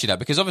going to ask you that,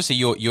 because obviously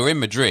you're in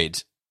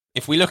Madrid.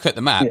 If we look at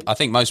the map, I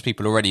think most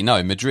people already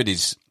know Madrid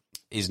is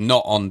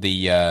not on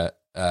the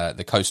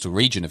coastal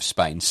region of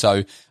Spain.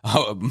 So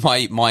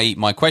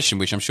my question,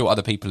 which I'm sure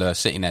other people are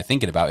sitting there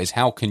thinking about, is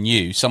how can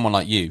you, someone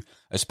like you,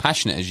 as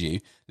passionate as you,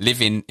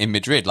 live in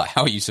Madrid? Like,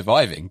 how are you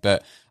surviving?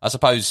 But I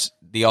suppose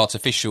the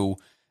artificial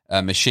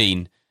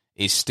machine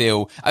is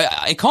still,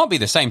 it can't be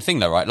the same thing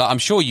though, right? Like, I'm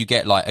sure you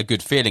get like a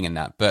good feeling in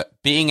that, but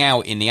being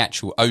out in the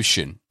actual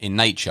ocean, in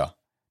nature,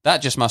 that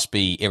just must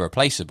be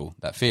irreplaceable,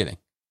 that feeling.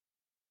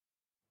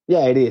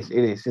 Yeah, it is.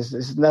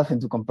 It's nothing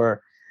to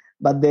compare.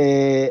 But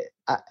I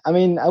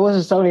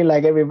was struggling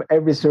like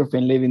every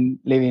surfing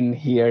living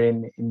here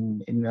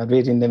in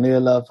Madrid, in the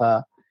middle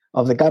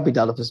of the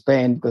capital of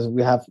Spain, because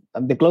we have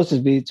the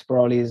closest beach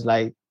probably is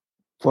like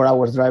 4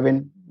 hours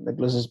driving, the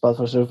closest spot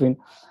for surfing.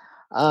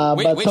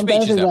 Which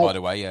beach is that, by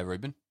the way,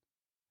 Ruben?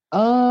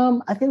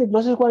 I think the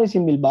closest one is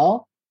in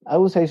Bilbao. I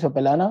would say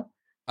Sopelana.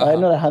 I'm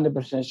not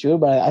 100% sure,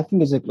 but I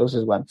think it's the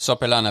closest one.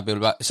 Sopelana,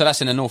 Bilbao. So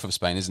that's in the north of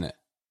Spain, isn't it?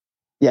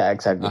 Yeah,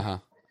 exactly.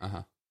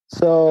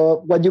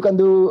 So what you can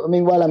do,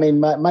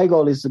 my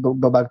goal is to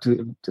go back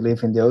to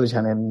live in the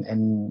ocean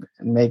and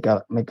make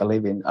a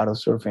living out of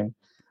surfing.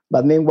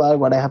 But meanwhile,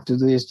 what I have to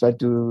do is try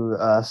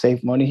to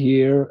save money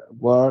here,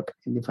 work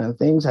in different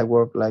things. I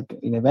work like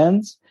in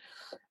events,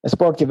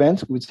 sport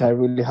events, which I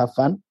really have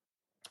fun.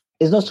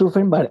 It's not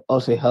surfing, but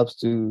also it helps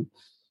to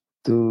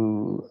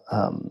do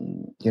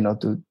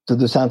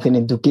something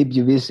and to keep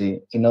you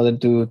busy in order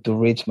to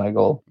reach my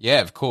goal. Yeah,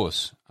 of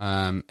course.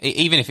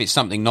 Even if it's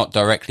something not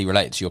directly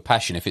related to your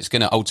passion, if it's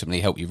going to ultimately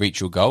help you reach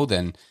your goal,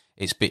 then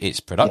it's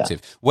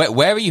productive. Yeah.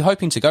 Where are you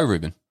hoping to go,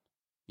 Ruben?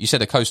 You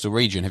said a coastal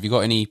region. Have you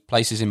got any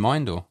places in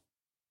mind, or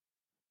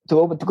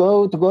to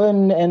go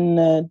and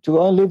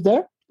live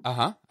there?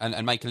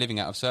 And make a living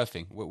out of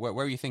surfing.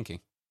 Where are you thinking?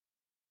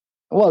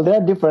 Well,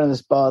 there are different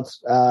spots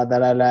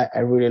that I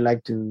really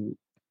like to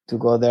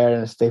go there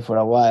and stay for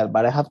a while.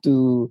 But I have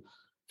to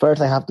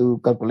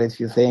calculate a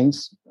few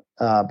things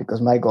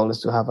because my goal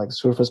is to have like a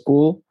surfer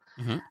school,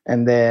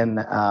 and then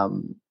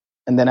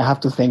I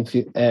have to think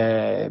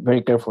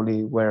very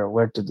carefully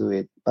where to do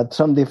it. But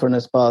some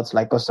different spots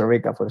like Costa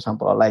Rica, for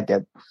example, I like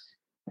it,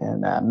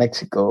 and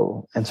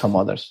Mexico and some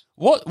others.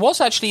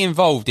 What's actually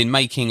involved in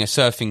making a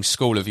surfing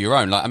school of your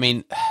own? Like, I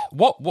mean,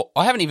 what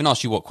I haven't even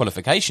asked you what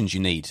qualifications you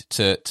need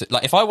to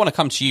like. If I want to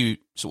come to you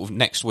sort of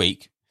next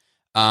week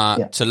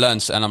to learn,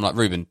 and I'm like,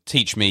 Ruben,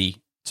 teach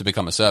me to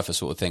become a surfer,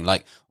 sort of thing.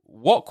 Like,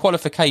 what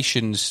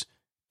qualifications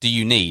do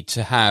you need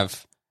to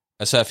have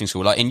a surfing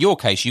school? Like in your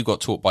case, you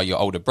got taught by your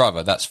older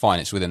brother. That's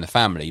fine; it's within the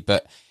family.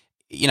 But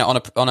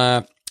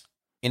on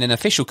in an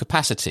official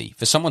capacity,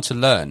 for someone to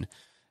learn,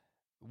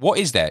 what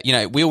is there? You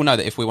know, we all know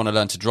that if we want to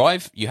learn to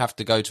drive, you have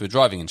to go to a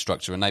driving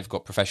instructor, and they've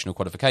got professional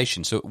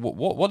qualifications. So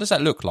what does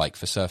that look like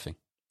for surfing?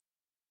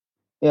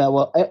 Yeah,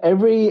 well,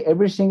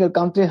 every single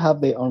country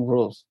have their own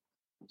rules.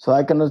 So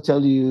I cannot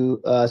tell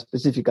you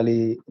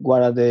specifically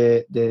what are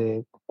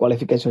the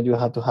qualifications you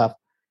have to have.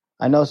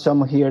 I know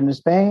some here in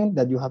Spain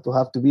that you have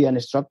to be an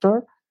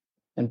instructor,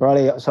 and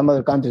probably some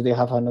other countries they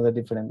have another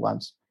different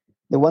ones.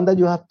 The one that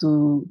you have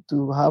to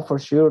have for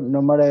sure,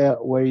 no matter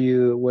where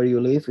you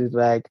live, is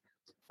like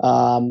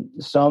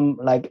some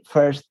like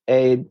first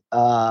aid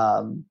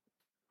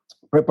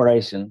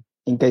preparation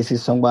in case if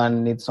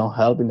someone needs some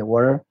help in the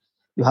water.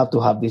 You have to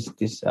have this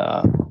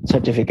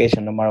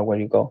certification no matter where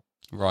you go.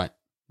 Right.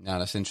 No,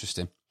 that's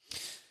interesting.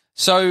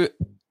 So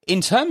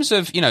in terms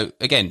of, you know,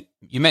 again,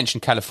 you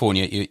mentioned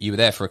California, you were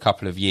there for a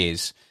couple of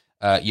years.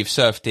 You've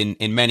surfed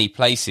in many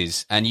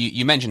places, and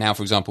you mentioned how,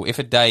 for example, if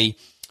a day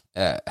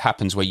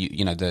happens where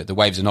you know the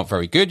waves are not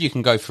very good, you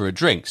can go for a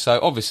drink. So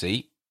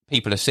obviously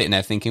people are sitting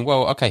there thinking,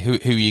 well, okay, who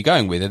are you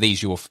going with? Are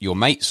these your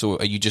mates,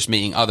 or are you just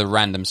meeting other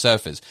random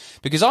surfers?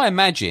 Because I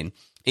imagine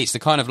it's the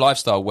kind of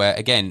lifestyle where,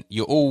 again,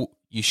 you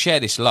share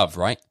this love,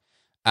 right?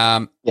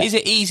 Yeah. Is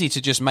it easy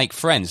to just make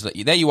friends? Like,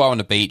 there you are on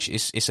the beach.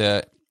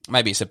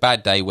 Maybe it's a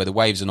bad day where the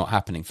waves are not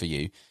happening for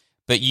you,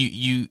 but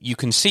you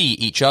can see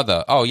each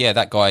other. Oh yeah,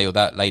 that guy or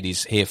that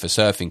lady's here for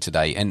surfing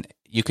today, and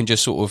you can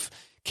just sort of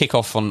kick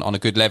off on a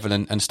good level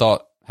and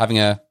start having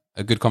a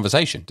good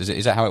conversation.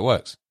 Is that how it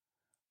works?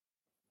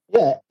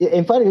 Yeah,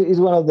 in fact, it's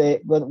one of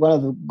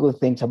the good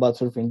things about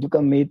surfing. You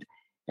can meet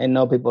and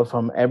know people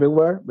from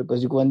everywhere,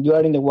 because when you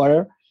are in the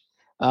water,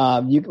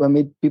 you can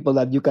meet people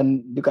that you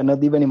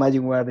cannot even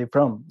imagine where they're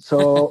from.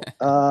 So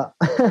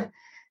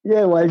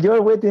yeah, while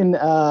you're waiting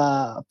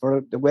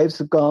for the waves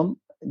to come,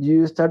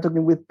 you start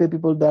talking with the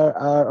people that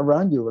are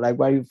around you, like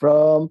where are you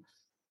from,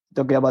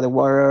 talking about the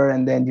water,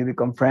 and then you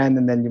become friends,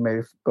 and then you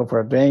maybe go for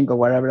a drink or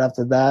whatever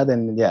after that,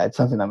 and yeah, it's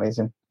something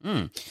amazing.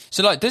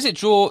 So, like, does it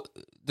draw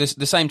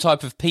the same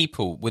type of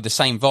people with the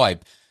same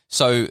vibe?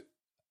 So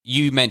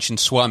you mentioned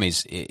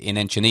Swamis in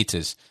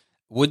Encinitas.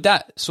 Would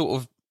that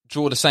sort of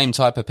draw the same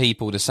type of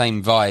people, the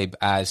same vibe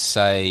as,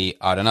 say,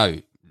 I don't know,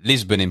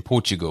 Lisbon in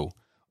Portugal,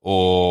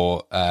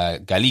 or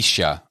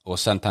Galicia or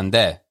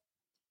Santander?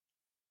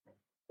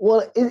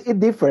 Well, it's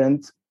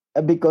different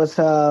because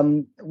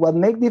what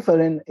makes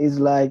different is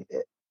like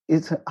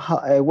it's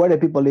where the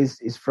people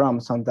is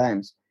from.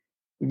 Sometimes,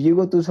 if you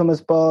go to some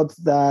spots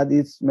that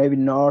it's maybe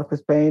North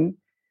Spain,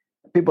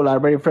 people are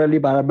very friendly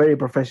but are very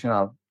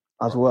professional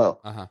as well.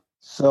 Uh-huh.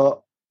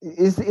 So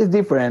it's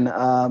different.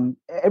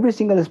 Every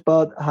single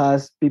spot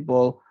has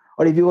people.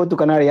 Or if you go to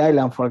Canary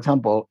Island, for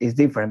example, it's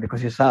different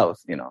because it's south.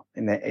 You know,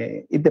 and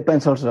it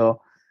depends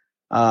also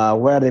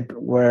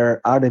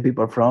where are the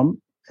people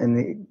from,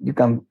 and you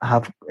can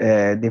have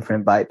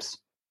different vibes.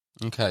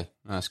 Okay,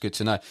 that's good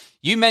to know.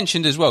 You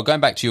mentioned as well, going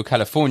back to your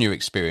California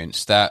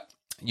experience, that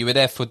you were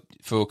there for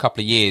a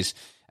couple of years,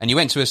 and you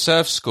went to a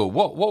surf school.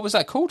 What was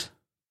that called?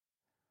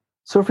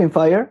 Surfing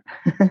Fire.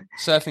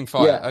 Surfing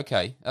Fire. Yeah.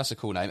 Okay, that's a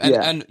cool name.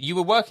 And you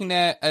were working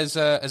there as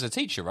a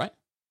teacher, right?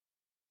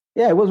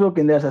 Yeah, I was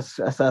working there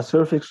as a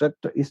surf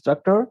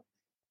instructor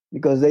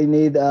because they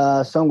need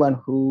someone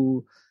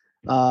who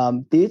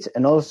teach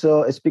and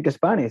also speak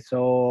Spanish.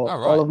 So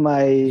all of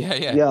my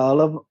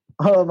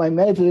all of my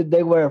mates,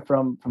 they were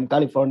from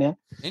California.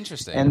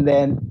 Interesting. And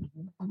then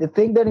the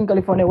thing that in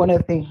California, one of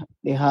the things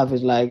they have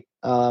is like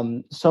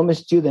some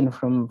students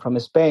from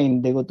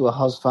Spain, they go to a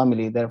host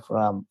family there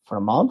for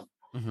a month.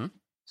 Mm-hmm.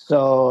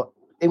 So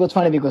it was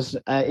funny because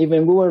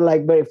even we were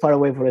like very far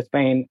away from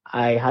Spain,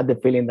 I had the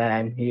feeling that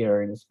I'm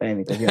here in Spain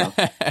because, you know,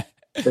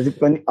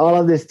 when all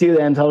of the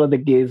students, all of the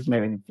kids,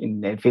 maybe in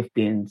their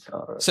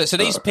 15s. So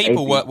these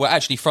people were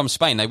actually from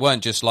Spain. They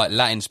weren't just like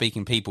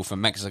Latin-speaking people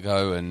from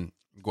Mexico and,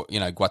 you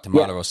know,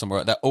 Guatemala or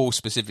somewhere. They're all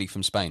specifically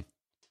from Spain.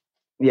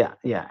 Yeah.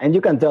 And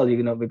you can tell,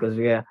 you know, because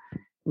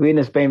we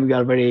in Spain, we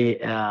are very,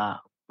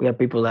 we are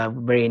people that are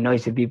very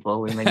noisy people.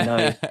 We make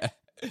noise.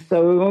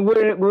 So when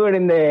we were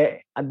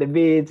at the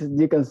beach,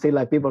 you can see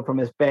like people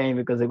from Spain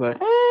because they go, "Hey,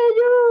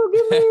 you,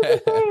 give me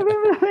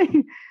the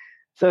thing."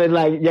 So it's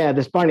like, yeah,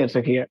 the Spaniards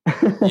are here.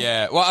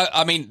 Yeah, well,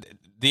 I mean,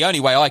 the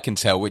only way I can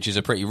tell, which is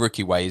a pretty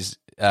rookie way, is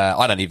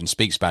I don't even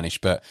speak Spanish,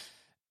 but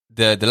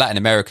the Latin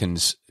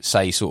Americans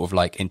say sort of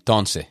like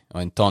entonces or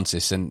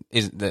entonces, and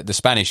the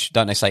Spanish,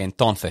 don't they say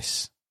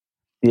entonces?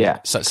 Yeah.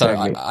 So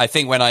I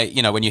think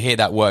when you hear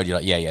that word, you're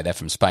like, yeah, they're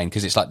from Spain,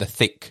 because it's like the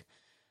thick,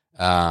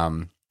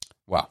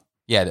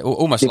 yeah,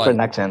 almost different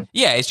like accent.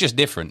 Yeah, it's just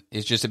different.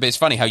 It's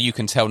funny how you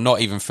can tell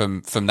not even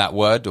from that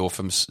word or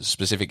from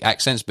specific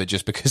accents, but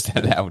just because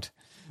they're loud.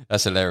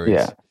 That's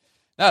hilarious. Yeah.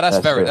 No,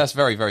 that's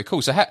very, very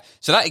cool. So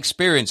that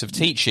experience of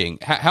teaching,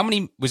 how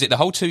many was it? The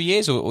whole 2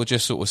 years, or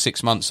just sort of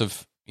 6 months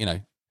of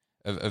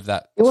of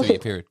that 2 year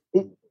period?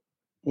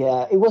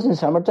 It was in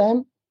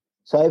summertime.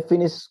 So I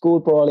finished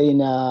school probably in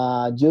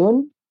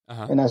June,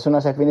 and as soon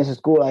as I finished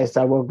school, I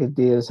started working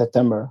till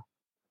September.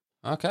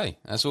 Okay,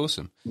 that's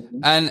awesome.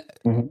 And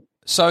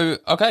So,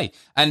 okay.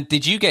 And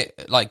did you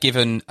get like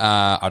given,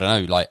 I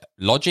don't know, like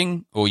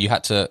lodging, or you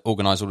had to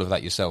organize all of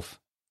that yourself?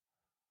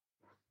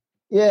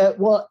 Yeah,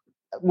 well,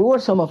 we were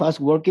some of us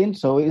working,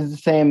 so it's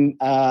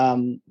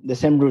the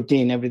same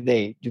routine every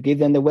day. You give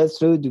them the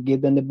wetsuit, you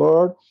give them the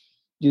board,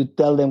 you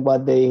tell them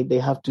what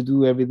they have to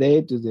do every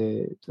day to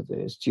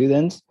the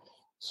students.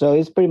 So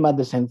it's pretty much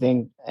the same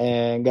thing.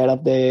 Get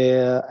up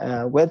the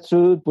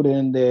wetsuit, put it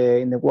in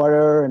the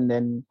water, and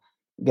then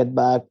get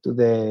back to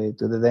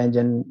the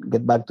dungeon,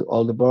 get back to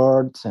all the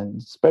boards,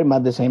 and it's pretty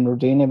much the same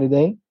routine every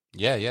day.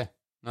 Yeah, yeah.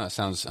 No, that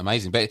sounds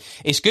amazing. But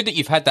it's good that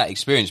you've had that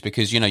experience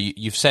because,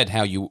 you've said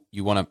how you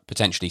want to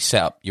potentially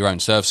set up your own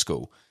surf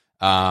school.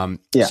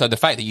 Yeah. So the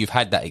fact that you've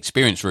had that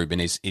experience, Ruben,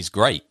 is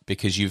great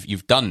because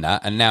you've done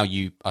that, and now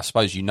I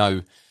suppose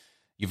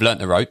you've learnt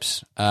the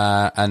ropes,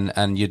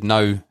 and you'd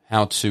know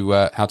how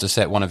to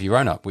set one of your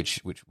own up,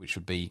 which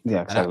would be Yeah,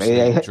 an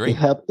exactly. absolute dream.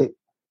 It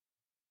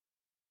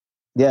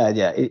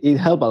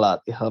helped a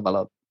lot. It helped a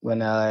lot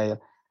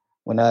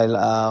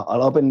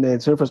I'll open the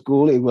surfer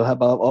school. It will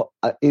help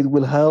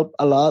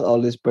a lot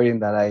all the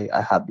experience that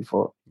I had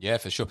before. Yeah,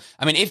 for sure.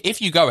 I mean,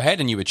 if you go ahead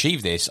and you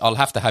achieve this, I'll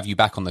have to have you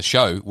back on the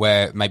show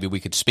where maybe we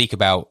could speak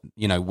about,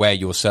 where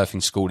your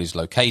surfing school is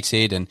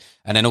located, and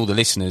then all the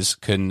listeners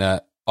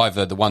can,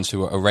 either the ones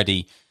who are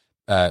already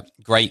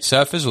great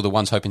surfers or the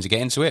ones hoping to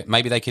get into it,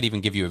 maybe they could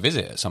even give you a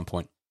visit at some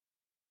point.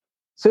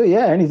 So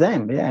yeah,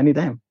 anytime.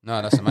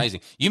 No, that's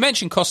amazing. You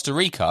mentioned Costa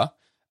Rica.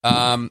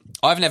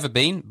 I've never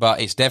been, but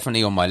it's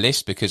definitely on my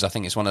list because I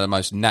think it's one of the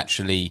most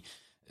naturally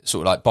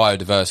sort of like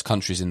biodiverse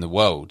countries in the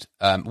world.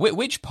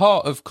 Which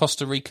part of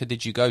Costa Rica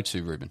did you go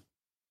to, Ruben?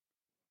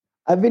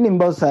 I've been in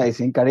both sides,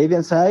 in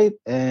Caribbean side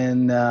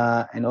and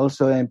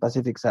also in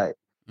Pacific side.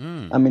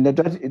 I mean, I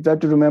try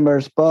to remember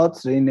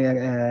spots in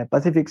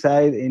Pacific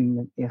side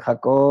in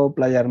Jacó,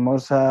 Playa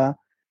Hermosa,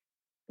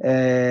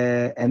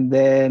 and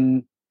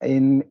then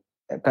in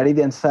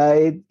Caribbean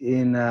side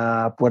in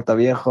Puerto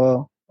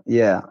Viejo,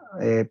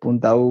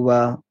 Punta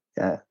Uva,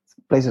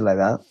 places like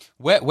that.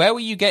 Where were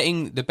you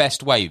getting the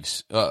best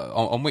waves?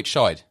 On which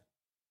side?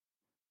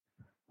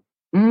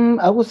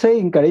 I would say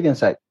in Caribbean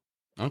side.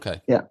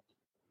 Okay. Yeah.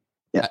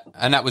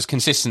 And that was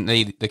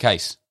consistently the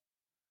case?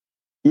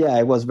 Yeah,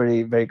 it was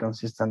very, very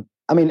consistent.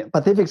 I mean,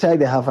 Pacific side,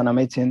 they have an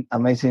amazing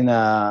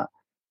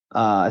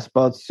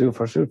spots too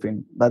for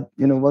surfing. But,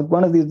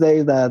 one of these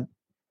days that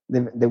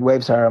the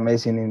waves are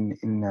amazing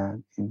in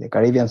the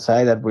Caribbean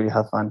side, that really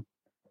have fun.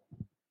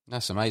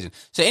 That's amazing.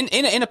 So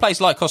in a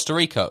place like Costa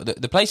Rica,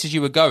 the places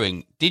you were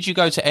going, did you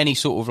go to any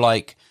sort of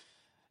like,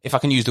 if I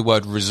can use the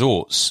word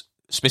resorts,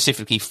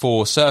 specifically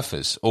for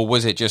surfers? Or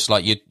was it just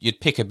like you'd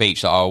pick a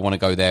beach that I want to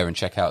go there and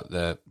check out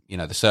the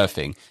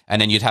surfing,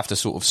 and then you'd have to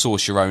sort of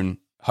source your own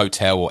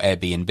hotel or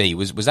Airbnb?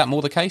 Was that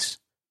more the case?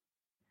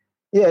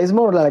 Yeah, it's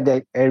more like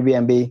an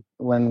Airbnb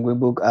when we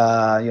book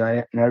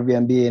an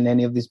Airbnb in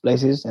any of these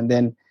places, and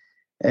then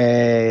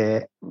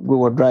we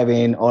were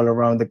driving all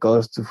around the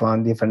coast to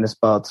find different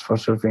spots for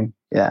surfing.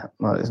 Yeah,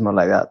 it's more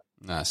like that.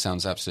 No,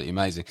 sounds absolutely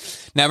amazing.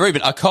 Now,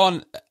 Ruben, I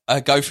can't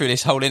go through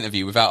this whole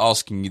interview without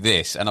asking you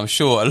this, and I'm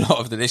sure a lot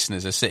of the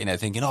listeners are sitting there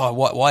thinking, "Oh,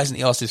 why hasn't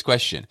he asked this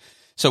question?"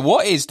 So,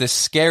 what is the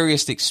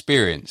scariest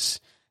experience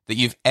that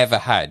you've ever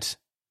had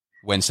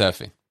when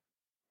surfing?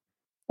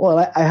 Well,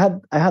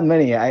 I had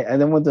many. I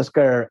don't want to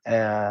scare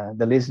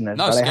the listeners.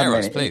 No, but scare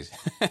us, please.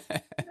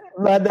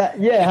 But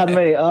I had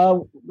many.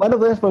 One of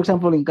those, for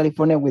example, in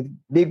California with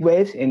big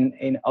waves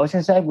in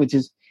Oceanside, which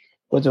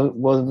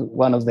was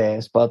one of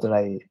the spots that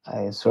I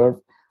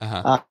surfed.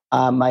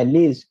 Uh-huh. My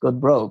leash got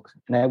broke,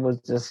 and I was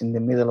just in the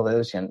middle of the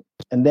ocean.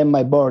 And then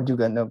my board, you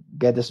can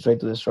get straight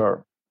to the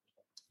shore.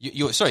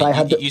 You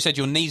said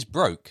your knees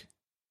broke.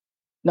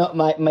 No,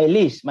 my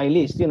leash. The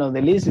leash is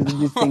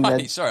this thing right,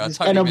 that sorry, this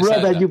kind of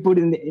rod that you put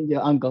in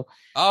your ankle.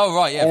 Oh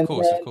right, yeah, of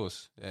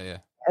course, yeah.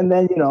 And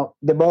then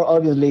the board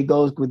obviously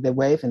goes with the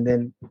wave, and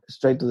then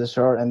straight to the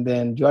shore, and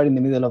then you are in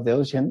the middle of the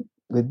ocean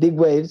with big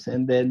waves,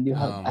 and then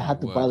I had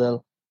to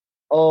paddle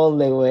all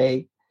the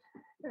way.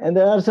 And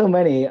there are so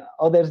many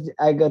others.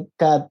 I got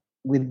cut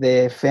with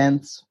the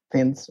fins,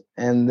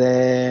 and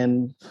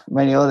then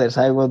many others.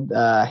 I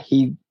got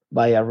hit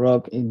by a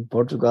rock in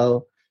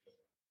Portugal.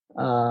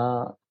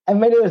 And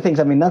many other things.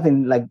 I mean,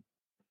 nothing like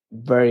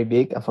very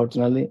big,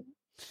 unfortunately.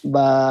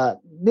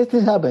 But this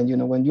things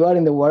happen, when you are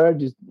in the water,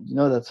 you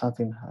know that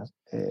something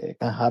can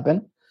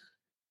happen.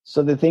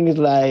 So the thing is,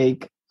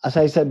 like, as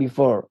I said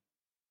before,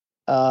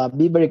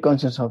 be very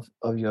conscious of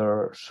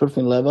your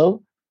surfing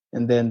level,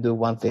 and then do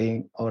one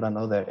thing or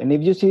another. And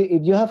if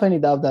you have any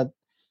doubt that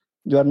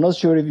you are not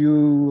sure if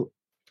you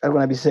are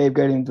going to be safe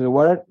getting into the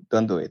water,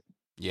 don't do it.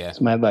 Yeah.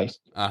 That's my advice.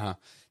 Uh-huh.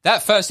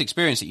 That first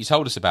experience that you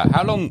told us about,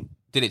 how long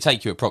did it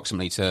take you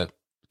approximately to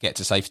get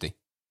to safety?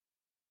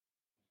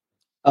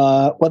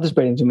 What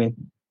experience you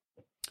mean?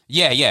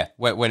 Yeah.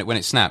 When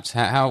it snapped,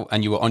 how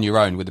and you were on your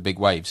own with the big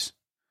waves.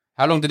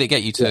 How long did it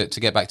get you to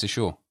get back to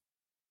shore?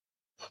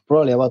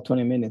 Probably about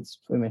 20 minutes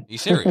swimming. Are you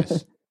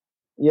serious?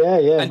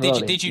 Yeah. And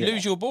did you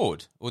lose your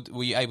board, or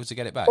were you able to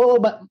get it back? Oh,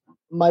 but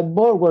my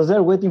board was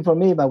there waiting for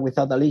me, but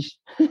without a leash.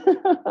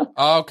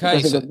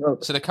 Okay, so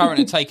the current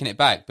had taken it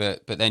back,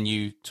 but then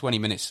you 20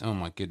 minutes. Oh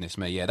my goodness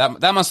me, yeah,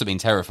 that must have been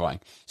terrifying.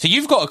 So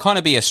you've got to kind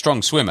of be a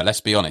strong swimmer.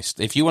 Let's be honest.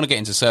 If you want to get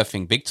into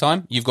surfing big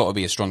time, you've got to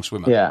be a strong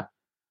swimmer. Yeah.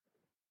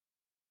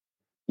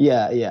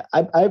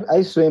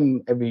 I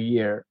swim every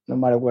year, no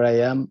matter where I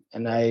am,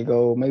 and I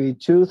go maybe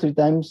 2-3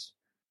 times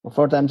or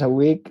 4 times a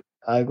week.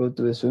 I go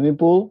to the swimming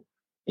pool,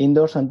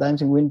 indoors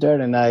sometimes in winter,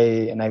 and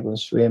I go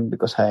swim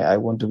because I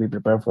want to be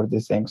prepared for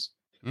these things.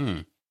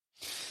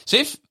 So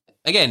if,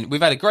 again, we've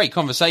had a great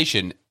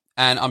conversation,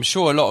 and I'm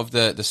sure a lot of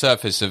the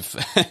surfers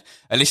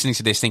are listening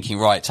to this thinking,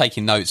 right,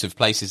 taking notes of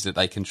places that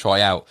they can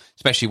try out,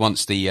 especially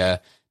once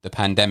the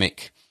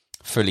pandemic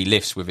fully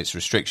lifts with its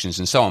restrictions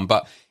and so on.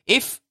 But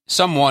if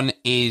someone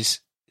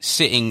is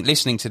sitting,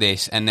 listening to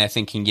this, and they're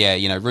thinking, yeah,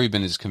 you know,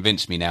 Ruben has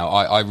convinced me now,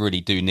 I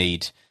really do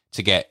need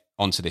to get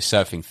onto this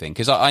surfing thing,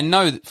 because I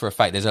know that for a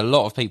fact there's a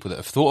lot of people that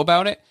have thought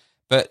about it,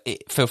 but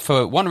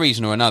for one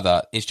reason or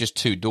another, it's just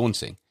too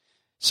daunting.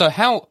 So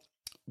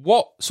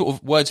what sort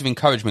of words of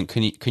encouragement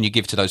can you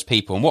give to those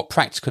people, and what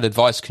practical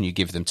advice can you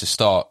give them to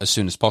start as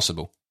soon as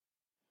possible?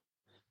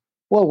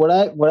 Well, what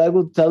I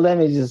would tell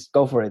them is just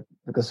go for it,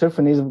 because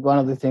surfing is one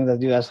of the things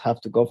that you just have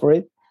to go for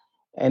it,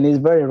 and it's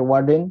very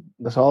rewarding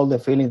because all the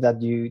feelings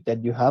that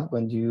you have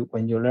when you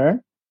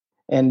learn,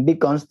 and be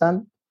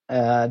constant,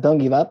 don't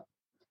give up.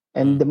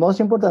 And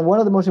one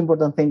of the most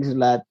important things is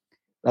that,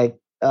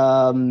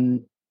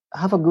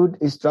 have a good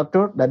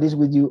instructor that is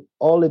with you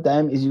all the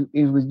time, is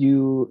with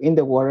you in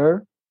the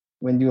water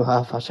when you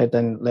have a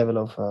certain level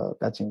of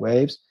catching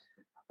waves.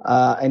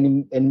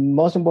 And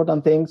most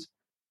important things,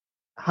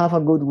 have a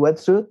good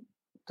wetsuit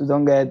to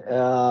don't get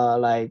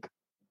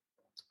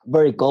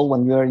very cold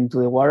when you're into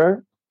the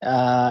water.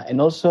 And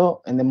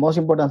the most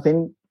important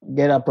thing,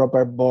 get a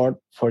proper board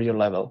for your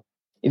level.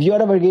 If you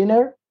are a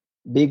beginner,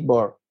 big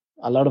board.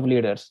 A lot of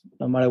leaders,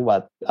 no matter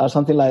what, or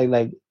something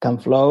like can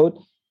float,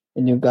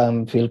 and you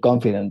can feel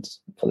confident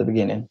for the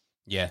beginning.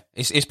 Yeah,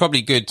 it's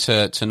probably good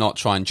to not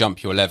try and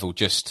jump your level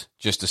just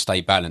to stay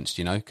balanced,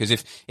 you know, because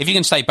if you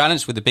can stay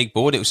balanced with the big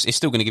board, it's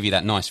still going to give you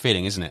that nice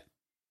feeling, isn't it?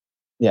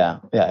 Yeah,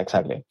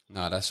 exactly.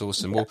 No, that's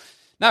awesome. Yeah. Well,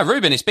 now,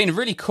 Ruben, it's been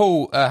really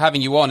cool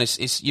having you on.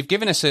 You've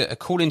given us a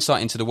cool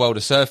insight into the world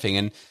of surfing,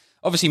 and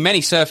obviously, many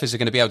surfers are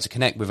going to be able to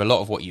connect with a lot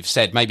of what you've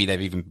said. Maybe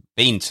they've even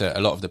been to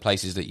a lot of the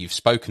places that you've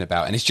spoken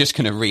about, and it's just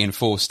going to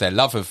reinforce their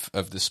love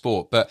of the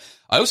sport. But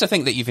I also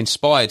think that you've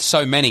inspired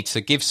so many to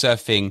give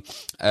surfing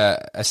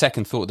a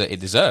second thought that it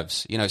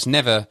deserves. You know, it's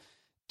never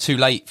too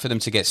late for them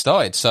to get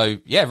started. So,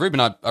 yeah, Ruben,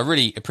 I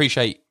really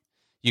appreciate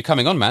you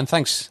coming on, man.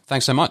 Thanks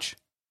so much.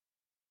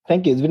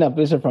 Thank you. It's been a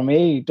pleasure for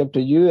me to talk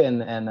to you,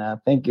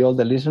 and thank you all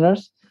the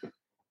listeners.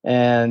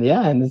 And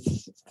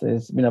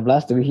it's been a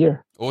blast to be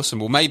here. Awesome.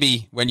 Well,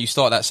 maybe when you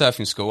start that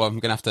surfing school, I'm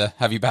going to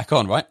have you back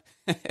on, right?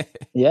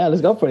 Yeah,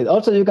 let's go for it.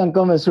 Also, you can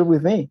come and surf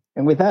with me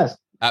and with us.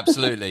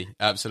 Absolutely.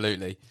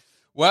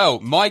 Well,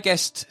 my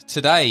guest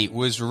today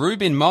was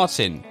Ruben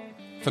Martin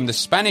from the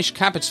Spanish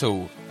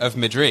capital of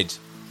Madrid.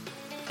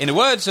 In the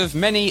words of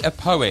many a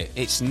poet,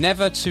 it's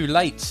never too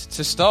late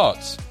to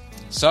start.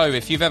 So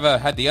if you've ever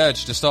had the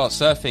urge to start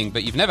surfing,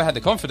 but you've never had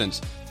the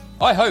confidence,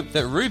 I hope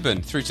that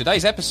Ruben, through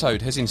today's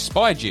episode, has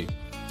inspired you.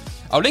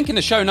 I'll link in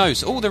the show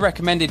notes all the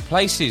recommended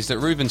places that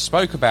Ruben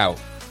spoke about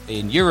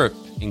in Europe,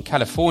 in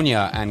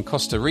California and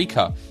Costa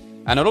Rica.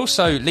 And I'll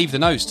also leave the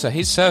notes to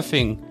his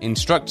surfing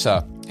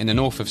instructor in the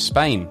north of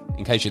Spain.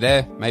 In case you're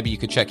there, maybe you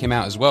could check him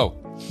out as well.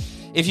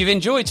 If you've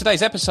enjoyed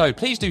today's episode,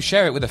 please do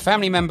share it with a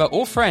family member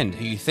or friend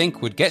who you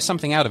think would get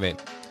something out of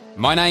it.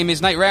 My name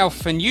is Nate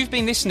Ralph, and you've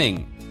been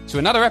listening to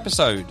another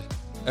episode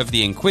of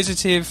The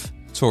Inquisitive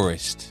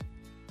Tourist.